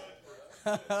you?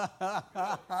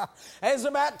 It was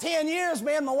about 10 years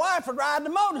me and my wife would ride the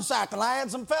motorcycle. I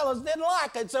had some fellas didn't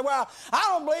like it. They said, "Well, I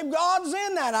don't believe God's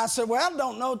in that." I said, "Well, I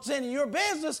don't know it's any of your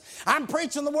business. I'm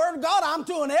preaching the Word of God. I'm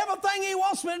doing everything He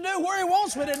wants me to do where He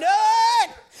wants me to do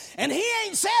it. And He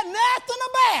ain't said nothing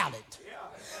about it.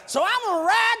 So I'm going to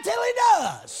ride till He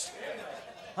does."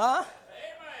 Huh?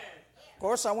 Of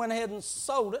course, I went ahead and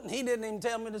sold it, and he didn't even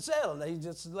tell me to sell it. He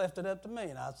just left it up to me.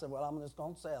 And I said, "Well, I'm just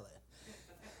going to sell it."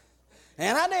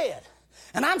 And I did.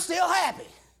 And I'm still happy.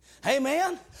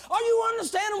 Amen. Are you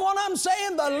understanding what I'm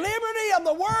saying? The liberty of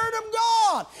the Word of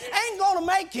God ain't going to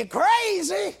make you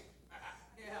crazy.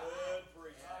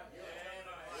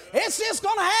 It's just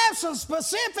going to have some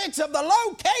specifics of the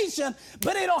location,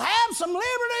 but it'll have some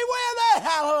liberty with it.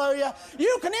 Hallelujah.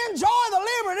 You can enjoy the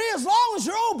liberty as long as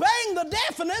you're obeying the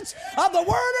definites of the Word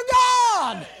of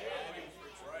God.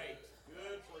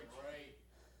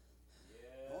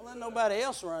 Don't let nobody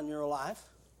else run your life,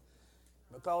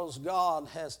 because God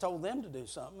has told them to do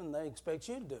something and they expect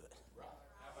you to do it.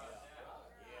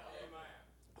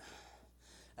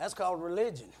 That's called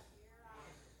religion.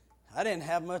 I didn't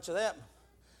have much of that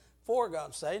before I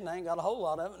got saved, and I ain't got a whole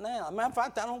lot of it now. As a matter of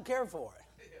fact, I don't care for it.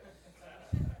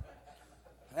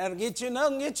 That'll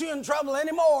nothing get you in trouble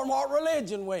any more than what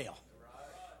religion will.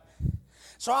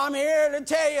 So I'm here to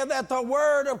tell you that the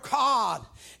Word of God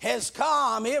has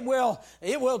come. It will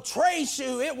trace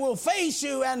you, it will face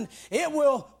you, and it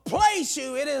will place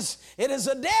you. It is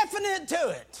a definite to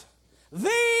it.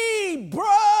 The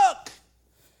brook,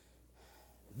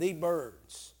 the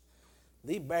birds,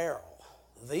 the barrel,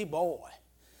 the boy,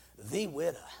 the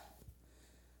widow.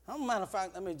 As a matter of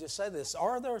fact, let me just say this.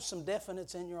 Are there some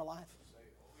definites in your life?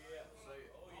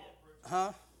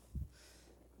 Huh?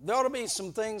 There ought to be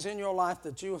some things in your life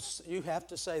that you have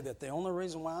to say that the only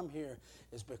reason why I'm here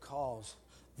is because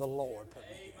the Lord put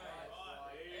me here.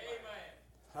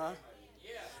 Huh?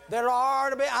 There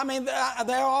ought to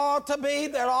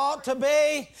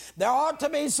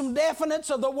be some definites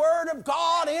of the Word of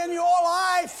God in your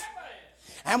life.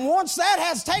 And once that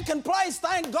has taken place,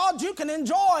 thank God you can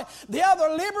enjoy the other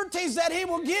liberties that He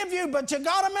will give you, but you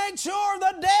got to make sure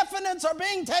the definites are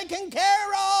being taken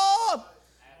care of.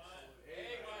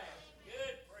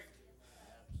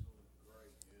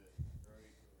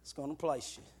 It's going to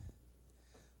place you.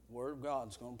 The Word of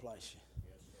God's going to place you.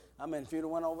 I mean, if you'd have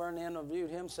went over and interviewed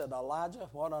him, said, Elijah,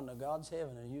 what under God's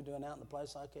heaven are you doing out in a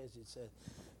place like this? He'd said,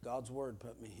 God's Word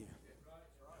put me here.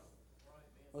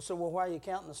 Well, so, why are you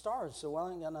counting the stars? So,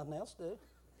 I ain't got nothing else to do.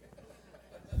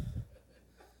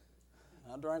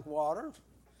 I drink water.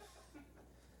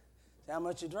 See how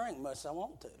much you drink, much as I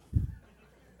want to.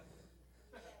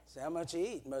 See how much you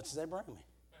eat, much as they bring me.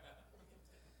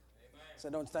 So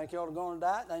don't you think you ought to go on a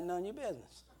diet? That ain't none of your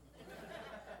business.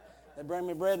 They bring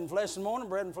me bread and flesh in the morning,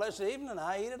 bread and flesh in the evening, and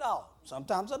I eat it all.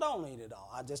 Sometimes I don't eat it all.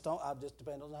 I just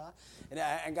depend on how. And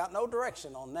I ain't got no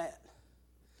direction on that.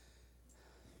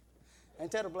 Ain't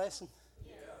that a blessing?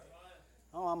 Yeah.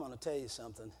 Oh, I'm going to tell you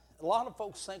something. A lot of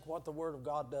folks think what the Word of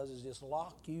God does is just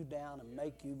lock you down and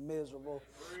make you miserable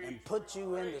and put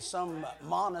you into some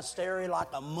monastery like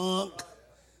a monk.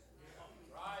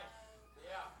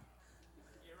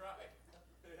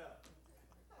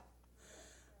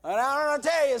 And I'm going to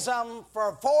tell you something,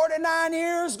 for 49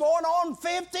 years, going on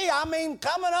 50,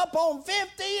 coming up on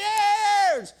 50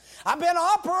 years, I've been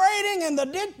operating in the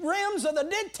rims of the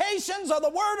dictations of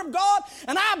the Word of God,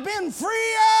 and I've been freer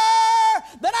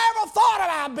than I ever thought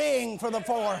about being for the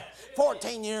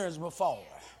 14 years before.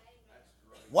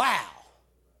 Wow.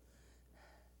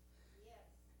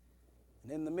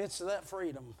 And in the midst of that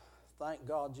freedom, thank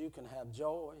God you can have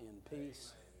joy and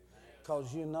peace.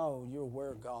 Because you know you're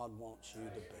where God wants you to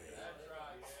be.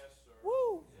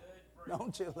 Woo!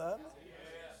 Don't you love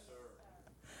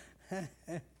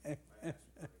it?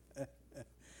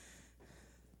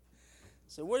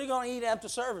 So what are you going to eat after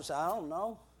service? I don't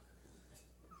know.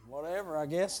 Whatever, I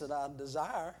guess, that I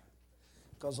desire.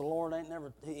 Because the Lord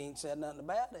He ain't said nothing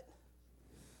about it.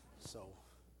 So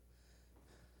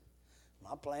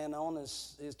my plan on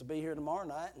is to be here tomorrow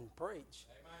night and preach.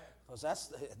 Because that's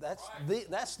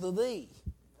the thee.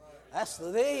 That's the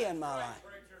thee in my life.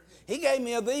 He gave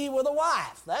me a thee with a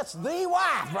wife. That's the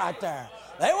wife right there.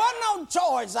 There wasn't no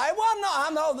choice. I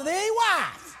know the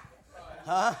wife.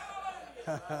 Huh?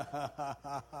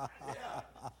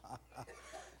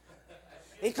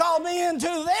 He called me into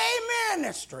the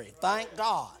ministry, thank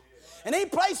God. And He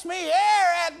placed me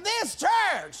here at this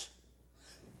church.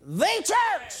 The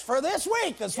church for this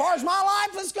week as far as my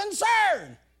life is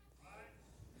concerned.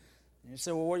 You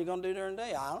say, well, what are you going to do during the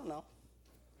day? I don't know.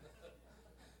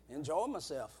 Enjoy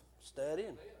myself. Study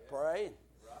and pray.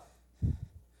 And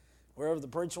wherever the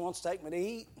preacher wants to take me to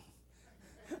eat.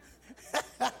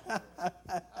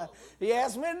 He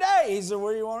asked me today. He said,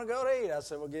 where do you want to go to eat? I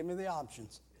said, well, give me the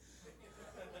options.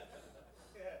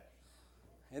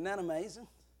 Isn't that amazing?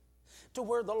 To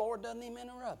where the Lord doesn't even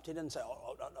interrupt. He doesn't say,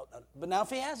 oh, no. But now if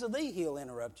He has a thee, He'll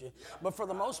interrupt you. But for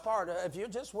the most part, if you're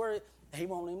just worried, He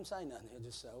won't even say nothing. He'll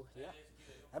just say, oh, yeah,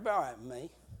 that'd be all right with me.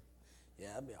 Yeah,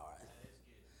 that'd be all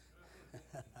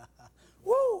right.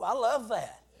 Woo, I love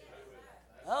that.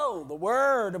 Oh, the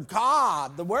Word of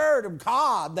God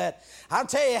that I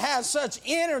tell you has such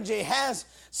energy, has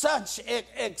such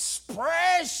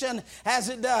expression as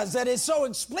it does, that is so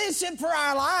explicit for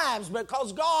our lives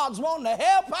because God's wanting to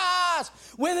help us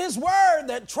with His Word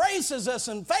that traces us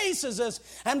and faces us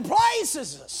and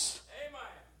places us. Amen.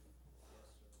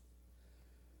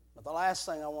 But the last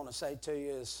thing I want to say to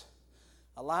you is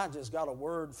Elijah's got a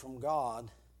word from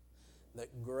God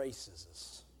that graces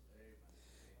us.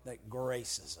 That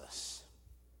graces us.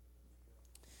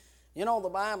 You know, the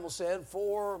Bible said,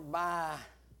 "For by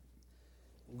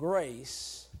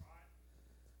grace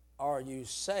are you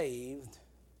saved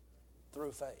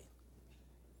through faith."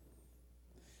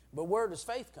 But where does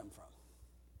faith come from?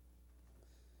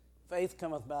 Faith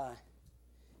cometh by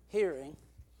hearing,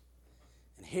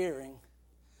 and hearing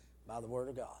by the Word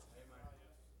of God.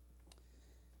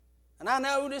 And I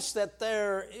notice that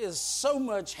there is so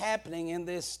much happening in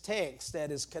this text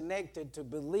that is connected to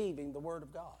believing the Word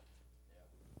of God.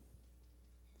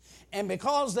 And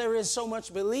because there is so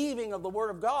much believing of the Word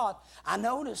of God, I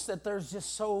notice that there's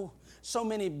just so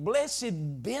many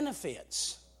blessed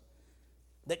benefits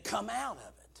that come out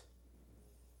of it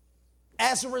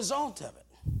as a result of it.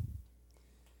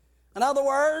 In other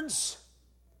words,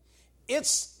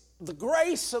 it's the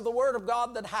grace of the Word of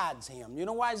God that hides him. You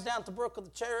know why he's down at the brook of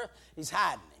the Cherith? He's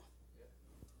hiding him.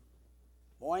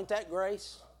 Boy, ain't that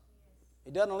grace? He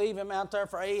doesn't leave him out there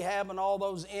for Ahab and all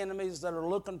those enemies that are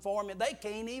looking for him. They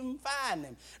can't even find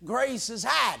him. Grace is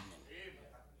hiding him.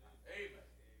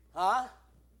 Huh?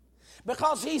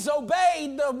 Because he's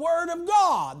obeyed the Word of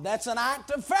God. That's an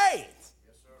act of faith.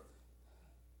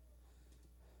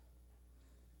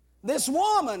 This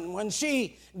woman, when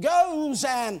she goes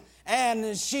and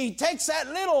she takes that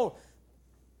little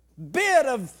bit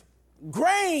of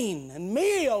grain and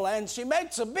meal and she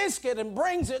makes a biscuit and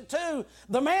brings it to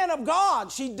the man of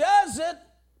God, she does it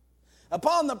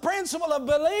upon the principle of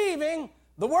believing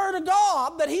the Word of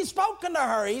God that He's spoken to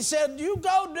her. He said, "You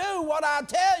go do what I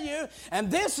tell you,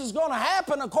 and this is going to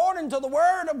happen according to the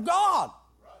Word of God."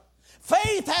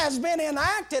 Faith has been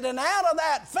enacted, and out of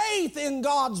that faith in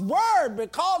God's Word,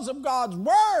 because of God's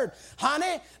Word,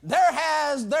 honey,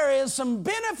 there is some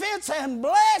benefits and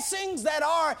blessings that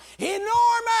are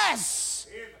enormous.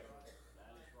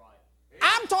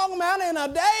 I'm talking about in a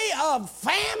day of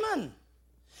famine,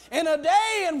 in a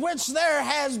day in which there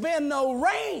has been no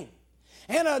rain,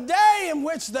 in a day in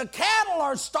which the cattle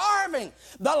are starving,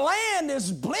 the land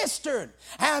is blistered,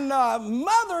 and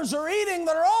mothers are eating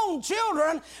their own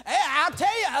children. I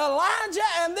tell you, Elijah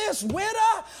and this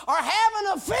widow are having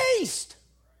a feast.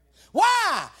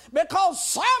 Why? Because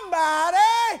somebody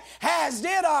has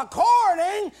did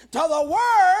according to the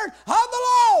word of the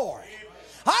Lord.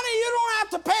 Honey, you don't have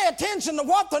to pay attention to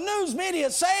what the news media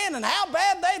is saying and how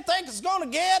bad they think it's going to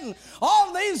get and all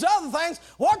of these other things.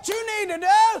 What you need to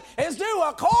do is do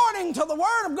according to the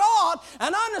Word of God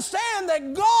and understand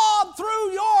that God,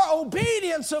 through your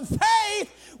obedience of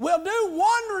faith, will do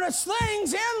wondrous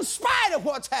things in spite of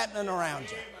what's happening around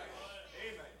you.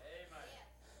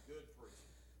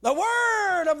 The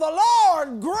Word of the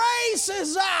Lord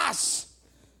graces us.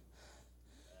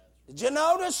 Did you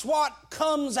notice what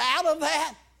comes out of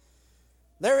that?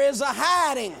 There is a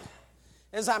hiding,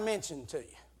 as I mentioned to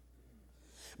you.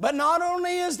 But not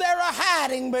only is there a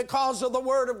hiding because of the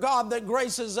Word of God that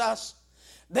graces us,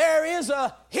 there is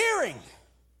a hearing.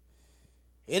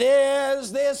 It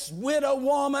is this widow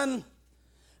woman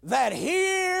that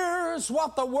hears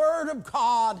what the Word of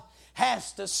God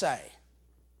has to say.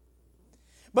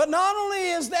 But not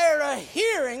only is there a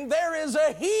hearing, there is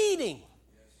a heeding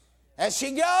as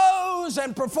she goes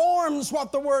and performs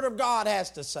what the Word of God has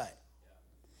to say.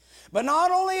 But not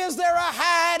only is there a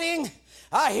hiding,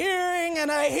 a hearing,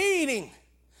 and a heeding,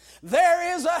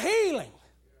 there is a healing.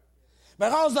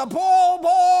 Because the poor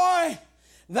boy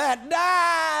that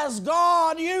dies,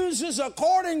 God uses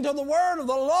according to the word of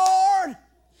the Lord,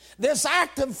 this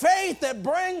act of faith that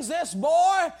brings this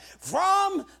boy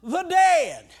from the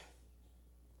dead.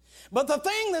 But the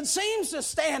thing that seems to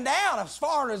stand out as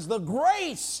far as the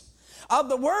grace of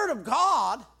the Word of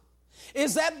God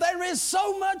is that there is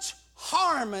so much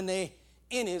harmony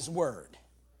in His Word.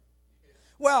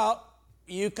 Well,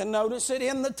 you can notice it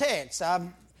in the text.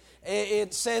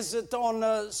 It says it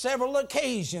on several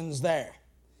occasions there.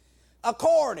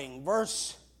 According,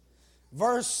 verse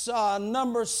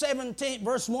number 17,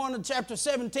 verse 1 of chapter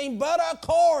 17, but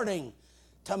according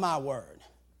to my word.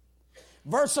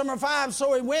 Verse number 5,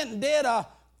 so he went and did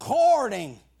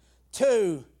according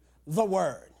to the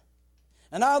word.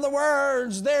 In other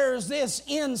words, there's this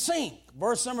in sync.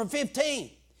 Verse number 15,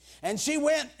 and she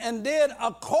went and did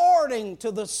according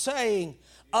to the saying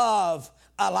of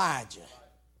Elijah.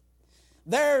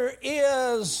 There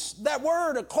is, that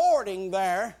word according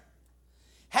there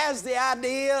has the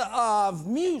idea of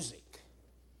music.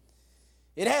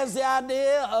 It has the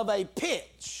idea of a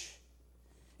pitch.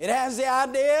 It has the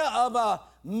idea of a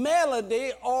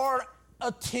melody or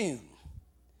a tune.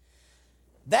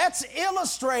 That's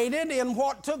illustrated in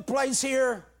what took place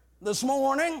here this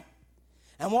morning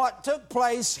and what took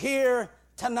place here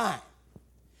tonight.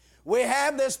 We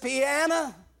have this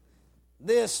piano,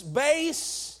 this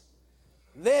bass,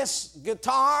 this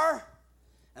guitar,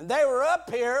 and they were up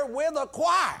here with a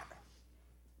choir.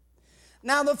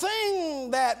 Now, the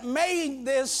thing that made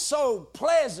this so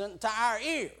pleasant to our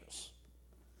ears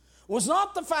was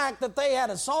not the fact that they had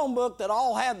a songbook that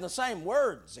all had the same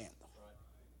words in them.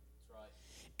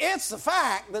 It's the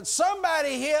fact that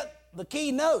somebody hit the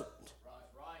key note.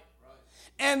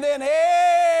 And then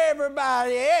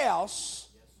everybody else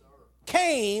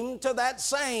came to that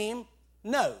same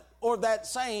note or that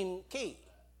same key.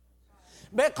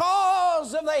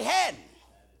 Because if they hadn't,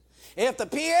 if the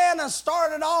piano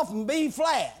started off in B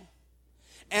flat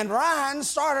and Ryan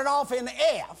started off in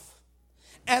F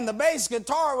and the bass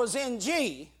guitar was in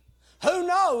G, who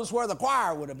knows where the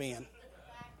choir would have been?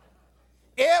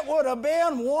 It would have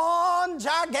been one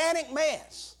gigantic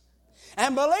mess.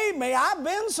 And believe me, I've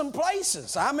been some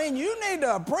places. I mean, you need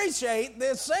to appreciate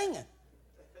this singing.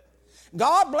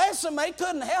 God bless them, they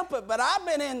couldn't help it, but I've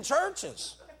been in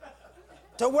churches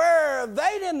to where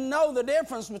they didn't know the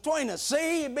difference between a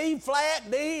C, B flat,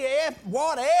 D, F,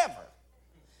 whatever.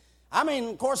 I mean,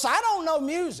 of course, I don't know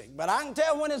music, but I can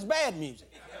tell when it's bad music.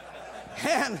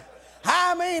 And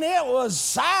I mean, it was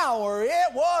sour.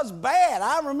 It was bad.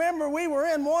 I remember we were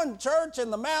in one church in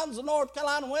the mountains of North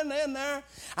Carolina, went in there.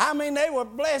 I mean, they were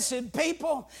blessed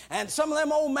people, and some of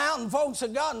them old mountain folks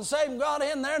had gotten saved and got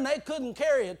in there, and they couldn't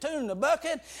carry a tune in the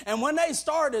bucket. And when they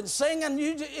started singing,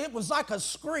 it was like a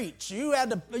screech. You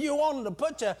wanted to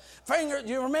put your finger.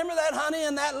 You remember that, honey,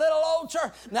 in that little old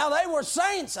church? Now, they were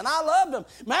saints, and I loved them.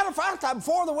 Matter of fact,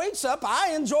 before the week's up,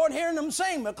 I enjoyed hearing them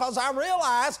sing because I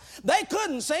realized they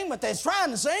couldn't sing, but they're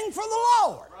trying to sing for the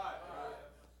Lord.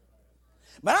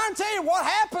 But I tell you what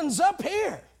happens up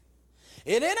here.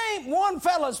 It ain't one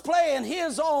fella's playing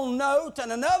his own note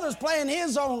and another's playing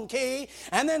his own key,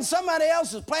 and then somebody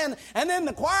else is playing, and then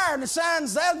the choir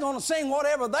decides they're going to sing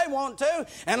whatever they want to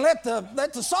and let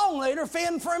the song leader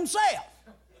fend for himself.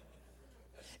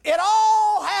 It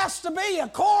all has to be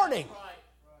according.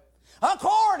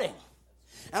 According.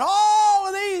 And all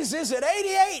of these, is it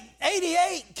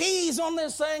 88 keys on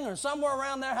this thing or somewhere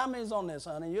around there? How many's on this,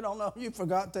 honey? You don't know. You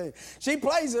forgot to. She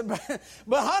plays it. But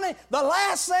honey, the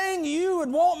last thing you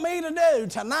would want me to do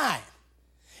tonight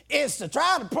is to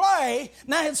try to play.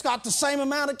 Now, it's got the same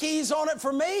amount of keys on it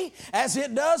for me as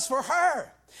it does for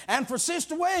her and for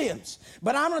Sister Williams.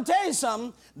 But I'm going to tell you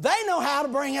something. They know how to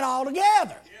bring it all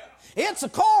together. It's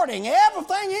according.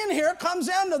 Everything in here comes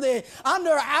under I'm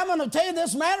going to tell you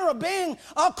this matter of being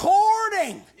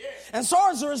according. And so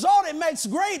as a result, it makes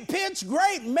great pitch,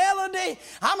 great melody.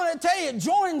 I'm going to tell you, it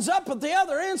joins up with the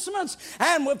other instruments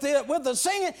and with the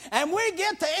singing, and we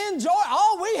get to enjoy.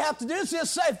 All we have to do is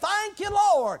just say, thank you,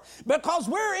 Lord, because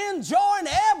we're enjoying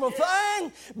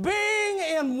everything being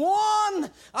in one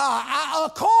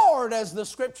accord, as the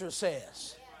Scripture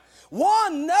says.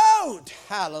 One note,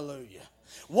 hallelujah.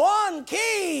 One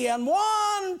key and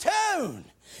one tune.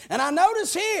 And I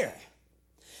notice here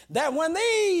that when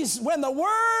the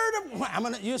word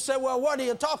of, you say, well, what are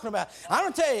you talking about? I'm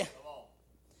going to tell you,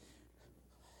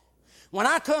 when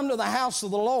I come to the house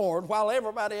of the Lord while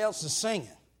everybody else is singing,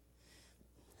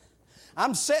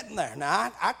 I'm sitting there.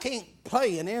 Now, I can't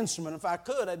play an instrument. If I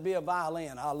could, it'd be a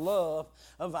violin. I love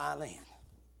a violin.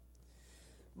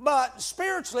 But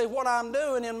spiritually, what I'm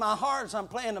doing in my heart is I'm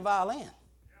playing the violin.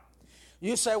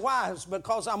 You say, why? It's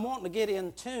because I'm wanting to get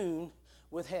in tune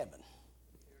with heaven.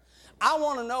 I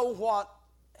want to know what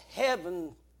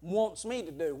heaven wants me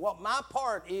to do, what my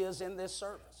part is in this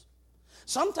service.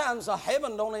 Sometimes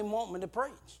heaven don't even want me to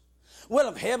preach. Well,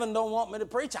 if heaven don't want me to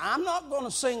preach, I'm not going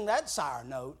to sing that sour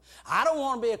note. I don't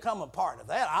want to become a part of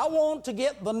that. I want to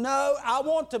get the note. I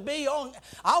want to be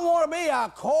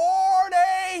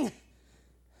according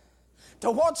to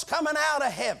what's coming out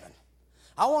of heaven.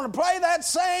 I want to play that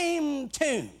same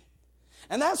tune.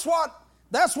 And that's what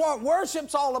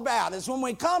worship's all about, is when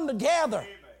we come together.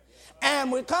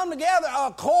 And we come together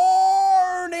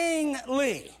accordingly.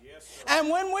 And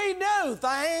when we do,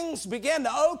 things begin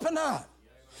to open up.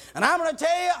 And I'm going to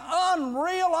tell you,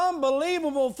 unreal,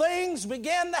 unbelievable things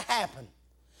begin to happen.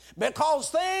 Because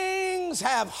things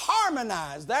have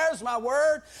harmonized. There's my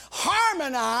word.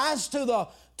 Harmonized to the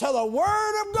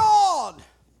Word of God.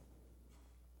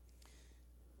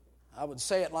 I would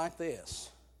say it like this.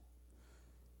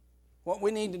 What we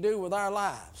need to do with our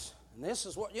lives. And this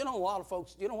is what, a lot of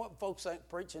folks, what folks think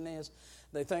preaching is?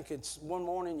 They think it's one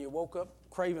morning you woke up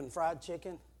craving fried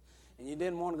chicken and you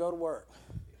didn't want to go to work.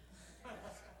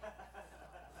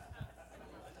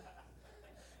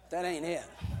 That ain't it.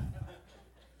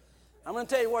 I'm going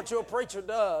to tell you what your preacher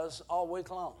does all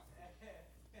week long.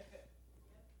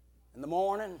 In the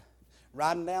morning,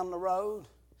 riding down the road,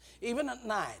 even at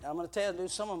night. I'm going to tell you, I do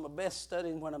some of my best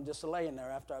studying when I'm just laying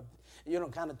there after I've,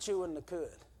 kind of chewing the cud.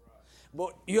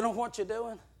 But you know what you're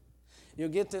doing? You'll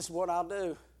get this, what I'll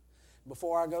do.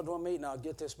 Before I go to a meeting, I'll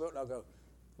get this book and I'll go,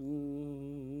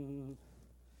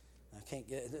 I can't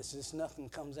get this. Just nothing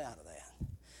comes out of that.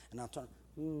 And I'll turn,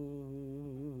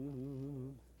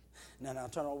 and then I'll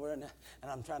turn over and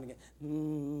I'm trying to get,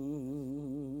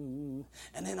 and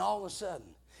then all of a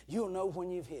sudden, you'll know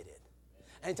when you've hit it.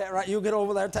 Ain't that right? You'll get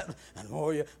over there, and the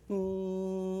more you,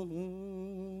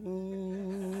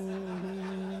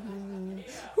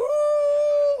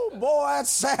 boy, that's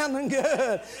sounding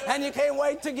good. And you can't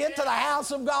wait to get to the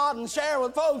house of God and share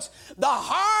with folks the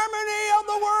harmony of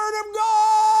the Word of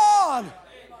God.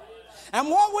 And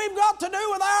what we've got to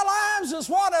do with our lives is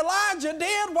what Elijah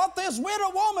did, what this widow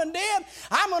woman did.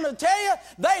 I'm going to tell you,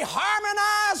 they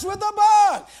harmonized with the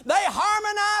book. They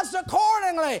harmonized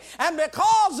accordingly. And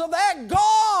because of that,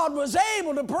 God was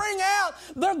able to bring out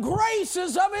the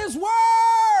graces of His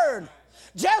Word.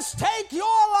 Just take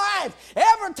your life.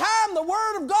 Every time the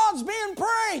Word of God's being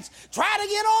preached, try to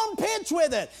get on pitch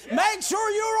with it. Make sure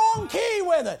you're on key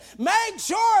with it. Make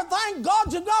sure, thank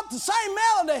God, you've got the same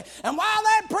melody. And while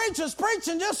that preacher's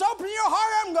preaching, just open your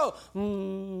heart up and go,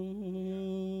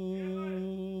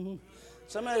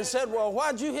 Somebody said, well,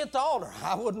 why'd you hit the altar?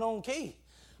 I wasn't on key.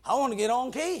 I want to get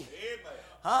on key.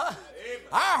 Huh?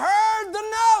 I heard the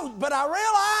note, but I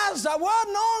realized I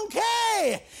wasn't on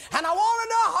key, and I wanted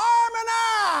to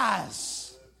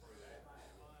harmonize.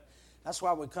 That's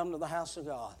why we come to the house of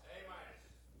God.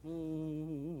 I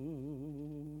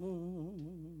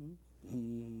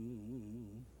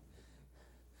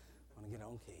want to get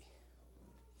on key.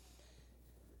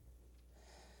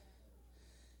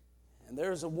 And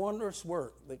there's a wondrous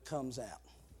work that comes out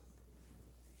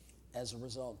as a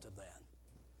result of that,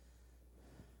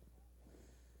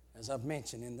 as I've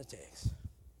mentioned in the text.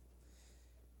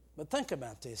 But think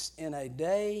about this. In a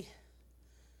day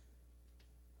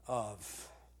of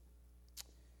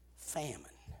famine,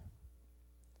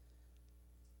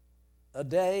 a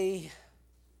day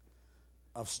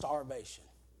of starvation,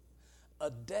 a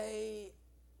day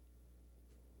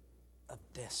of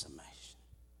decimation,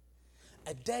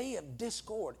 a day of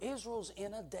discord. Israel's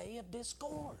in a day of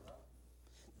discord.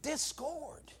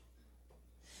 Discord.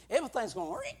 Everything's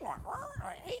going.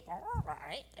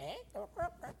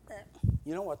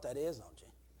 You know what that is, don't you?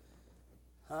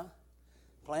 Huh?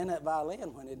 Playing that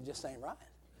violin when it just ain't right.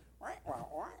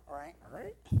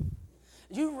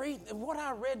 You read what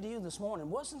I read to you this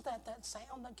morning. Wasn't that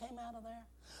sound that came out of there?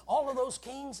 All of those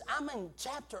kings. I mean,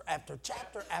 chapter after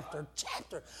chapter after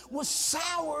chapter with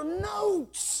sour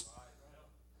notes,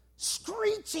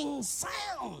 screeching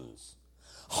sounds,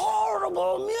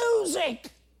 horrible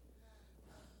music.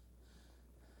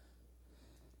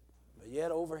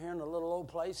 Yet over here in a little old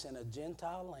place in a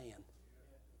Gentile land,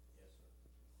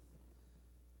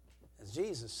 as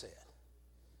Jesus said,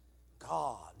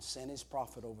 God sent His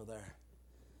prophet over there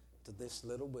to this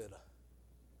little widow.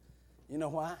 You know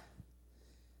why?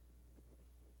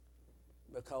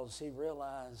 Because He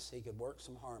realized He could work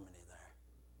some harmony there.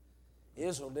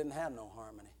 Israel didn't have no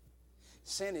harmony.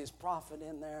 Sent His prophet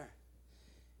in there,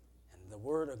 and the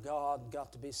Word of God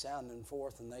got to be sounding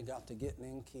forth, and they got to getting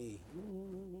in key.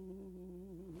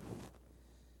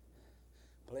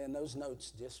 Playing those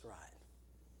notes just right.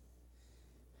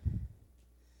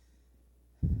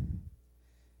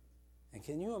 And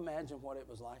can you imagine what it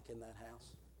was like in that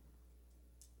house?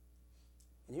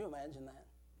 Can you imagine that?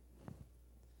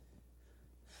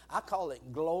 I call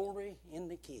it glory in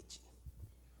the kitchen.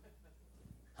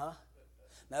 Huh?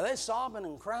 Now, they're sobbing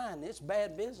and crying. It's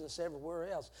bad business everywhere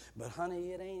else. But,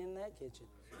 honey, it ain't in that kitchen.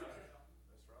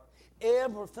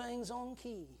 Everything's on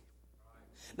key.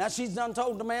 Now, she's done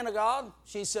told the man of God.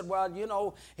 She said,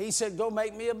 well, he said, go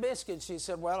make me a biscuit. She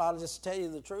said, well, I'll just tell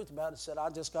you the truth about it. She said, I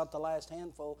just got the last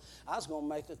handful. I was going to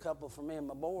make a couple for me and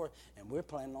my boy, and we're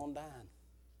planning on dying.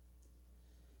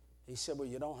 He said, well,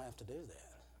 you don't have to do that.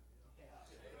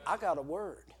 I got a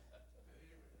word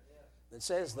that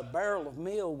says the barrel of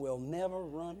meal will never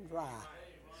run dry.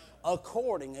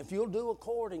 If you'll do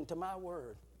according to my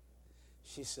word.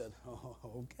 She said, oh,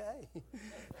 okay.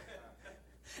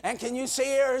 And can you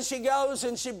see her as she goes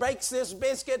and she bakes this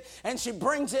biscuit and she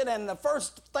brings it, and the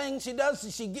first thing she does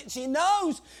is she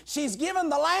knows she's given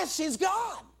the last she's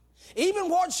got. Even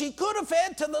what she could have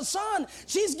fed to the son,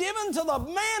 she's given to the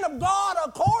man of God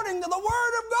according to the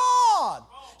Word of God.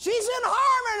 She's in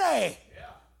harmony.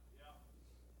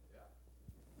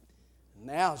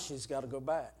 Now she's got to go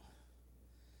back.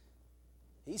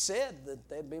 He said that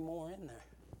there'd be more in there.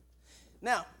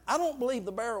 Now, I don't believe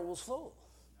the barrel was full.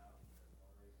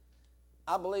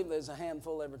 I believe there's a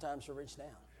handful every time she reached down.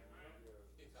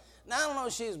 Now, I don't know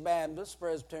if she's Baptist,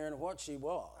 Presbyterian, or what she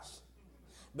was.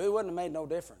 But it wouldn't have made no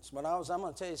difference. But I'm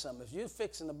going to tell you something. If you're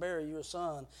fixing to bury your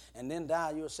son and then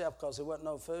die yourself because there wasn't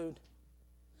no food,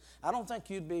 I don't think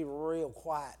you'd be real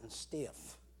quiet and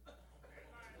stiff.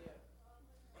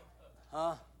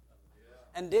 Huh?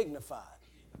 And dignified.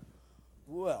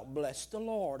 Well, bless the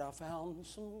Lord, I found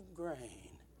some grain.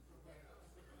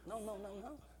 No.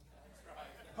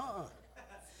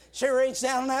 She reached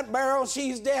down in that barrel.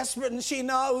 She's desperate and she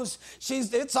knows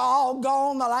it's all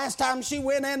gone. The last time she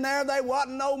went in there, there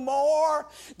wasn't no more.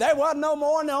 There wasn't no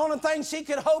more. And the only thing she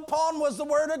could hope on was the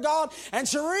Word of God. And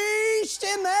she reached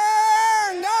in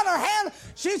there and got her hand.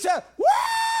 She said, "Woo!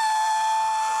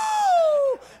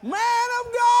 Man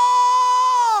of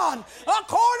God,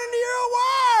 according to your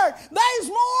word, there's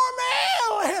more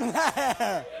meal in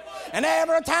there." And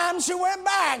every time she went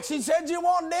back, she said, "You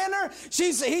want dinner?"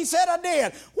 He said, "I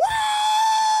did."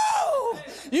 Woo!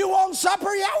 You want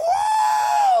supper? Yeah.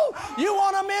 Woo! You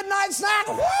want a midnight snack?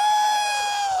 Woo!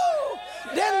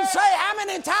 Didn't say how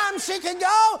many times she could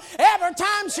go. Every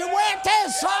time she went,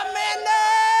 there's something in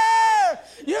there.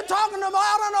 You're talking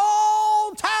about an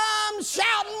old-time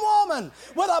shouting woman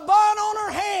with a bun on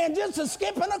her hand just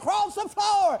skipping across the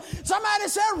floor. Somebody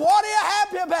said, "What are you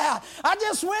happy about?" "I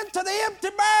just went to the empty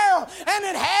barrel and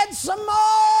it had some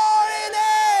more in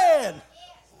it."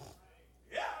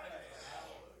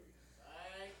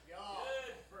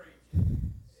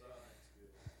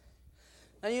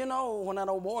 Now, you know, when that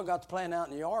old boy got to playing out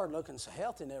in the yard looking so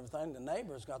healthy and everything, the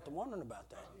neighbors got to wondering about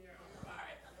that.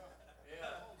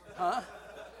 Huh?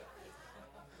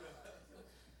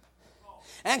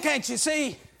 And can't you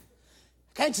see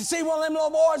one of them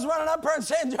little boys running up there and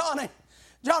saying,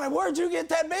 Johnny, where'd you get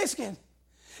that biscuit?"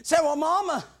 Said, "Well,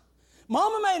 Mama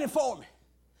made it for me."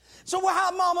 So, "Well,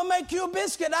 how'd Mama make you a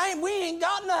biscuit? We ain't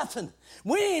got nothing.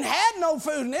 We ain't had no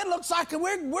food, and it looks like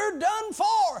we're done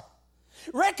for.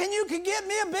 Reckon you could get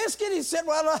me a biscuit?" He said,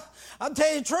 "Well, I'll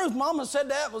tell you the truth. Mama said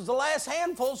that was the last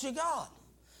handful she got.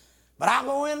 But I'll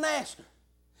go in and ask her."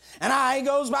 And he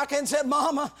goes back and said,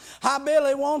 "Mama,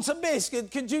 Billy wants a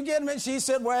biscuit. Could you get me?" She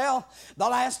said, "Well, the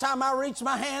last time I reached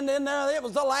my hand in there, it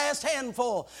was the last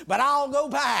handful. But I'll go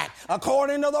back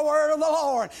according to the word of the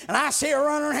Lord." And I see her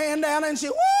run her hand down and she,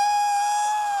 "Woo!"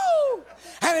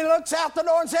 And he looks out the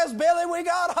door and says, "Billy, we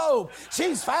got hope.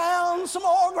 She's found some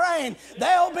more grain.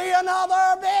 There'll be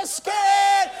another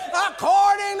biscuit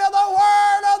according to the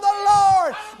word of the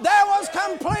Lord." There was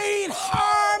complete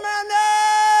harmony.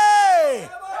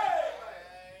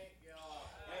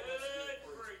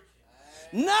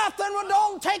 Nothing.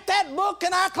 Don't take that book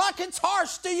and act like it's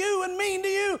harsh to you and mean to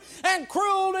you and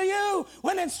cruel to you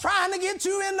when it's trying to get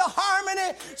you into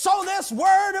harmony so this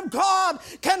Word of God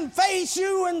can face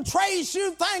you and trace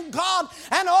you, thank God,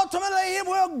 and ultimately it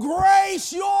will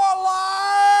grace your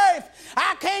life.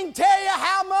 I can't tell you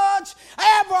how much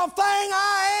everything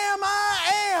I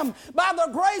am by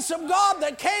the grace of God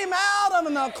that came out of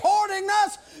an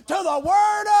accordingness to the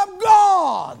Word of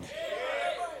God.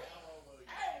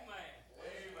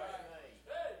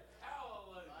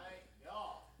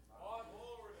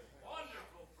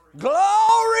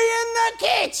 Glory in the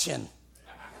kitchen.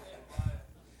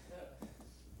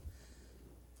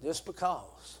 Just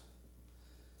because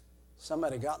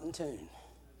somebody got in tune.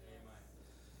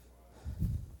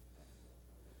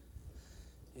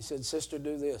 He said, "Sister,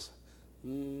 do this."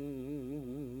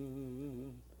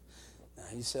 Now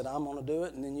he said, "I'm going to do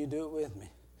it and then you do it with me."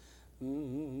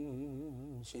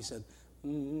 She said,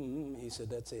 He said,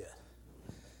 "That's it."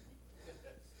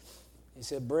 He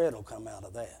said, "Bread will come out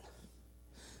of that."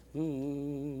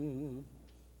 He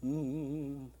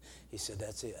said,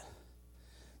 "That's it.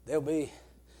 There'll be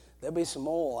some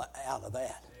more out of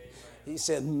that." He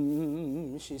said,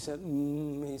 She said,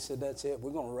 He said, "That's it.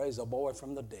 We're going to raise a boy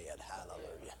from the dead."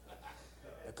 Hallelujah.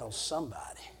 Because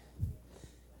somebody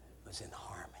was in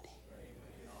harmony.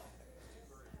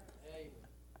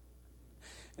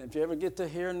 And if you ever get to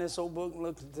hearing this old book and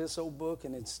look at this old book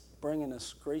and it's bringing a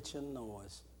screeching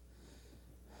noise,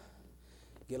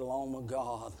 get along with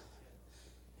God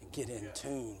and get in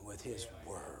tune with His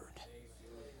Word.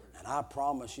 And I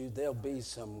promise you there'll be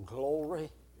some glory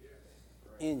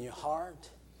in your heart,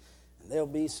 and there'll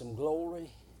be some glory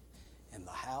in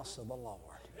the house of the Lord.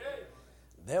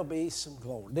 There'll be some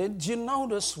glory. Did you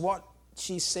notice what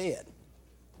she said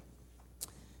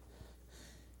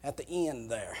at the end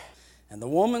there? "And the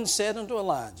woman said unto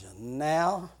Elijah,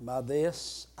 Now by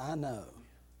this I know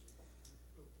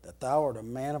that thou art a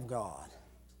man of God,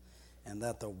 and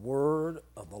that the word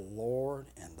of the Lord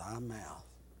in thy mouth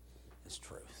is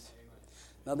truth.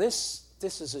 Now this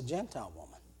is a Gentile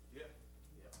woman.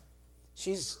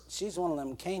 She's one of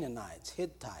them Canaanites,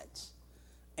 Hittites,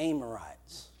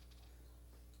 Amorites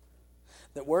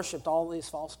that worshipped all these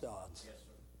false gods. Yes,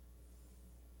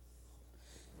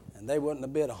 sir. And they wasn't a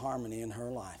bit of harmony in her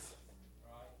life.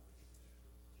 Right.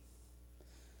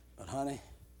 But honey,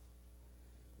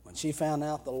 when she found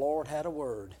out the Lord had a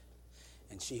word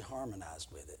and she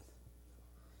harmonized with it,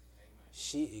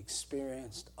 she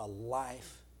experienced a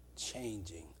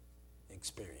life-changing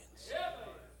experience. Yeah.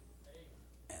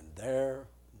 And there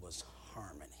was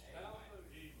harmony.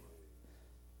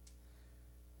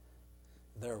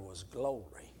 There was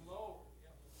glory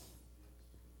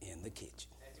in the kitchen.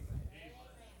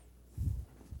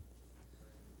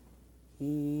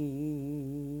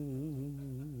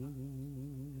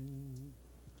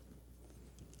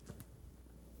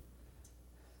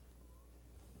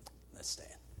 Let's stand.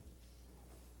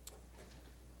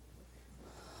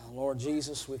 Lord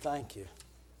Jesus, we thank you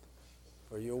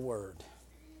for your word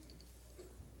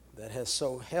that has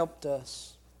so helped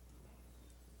us,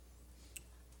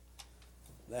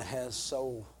 that has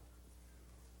so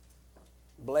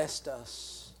blessed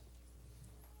us,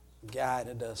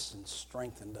 guided us, and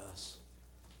strengthened us,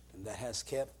 and that has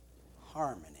kept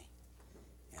harmony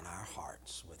in our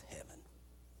hearts with heaven.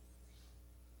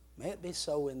 May it be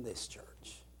so in this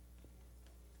church,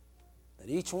 that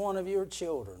each one of your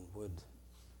children would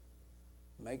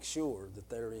make sure that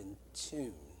they're in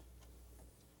tune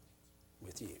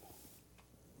with you.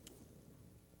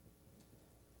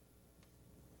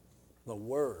 The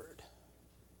word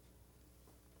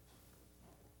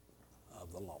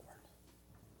of the Lord.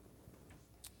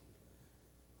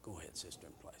 Go ahead, sister,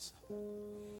 and place.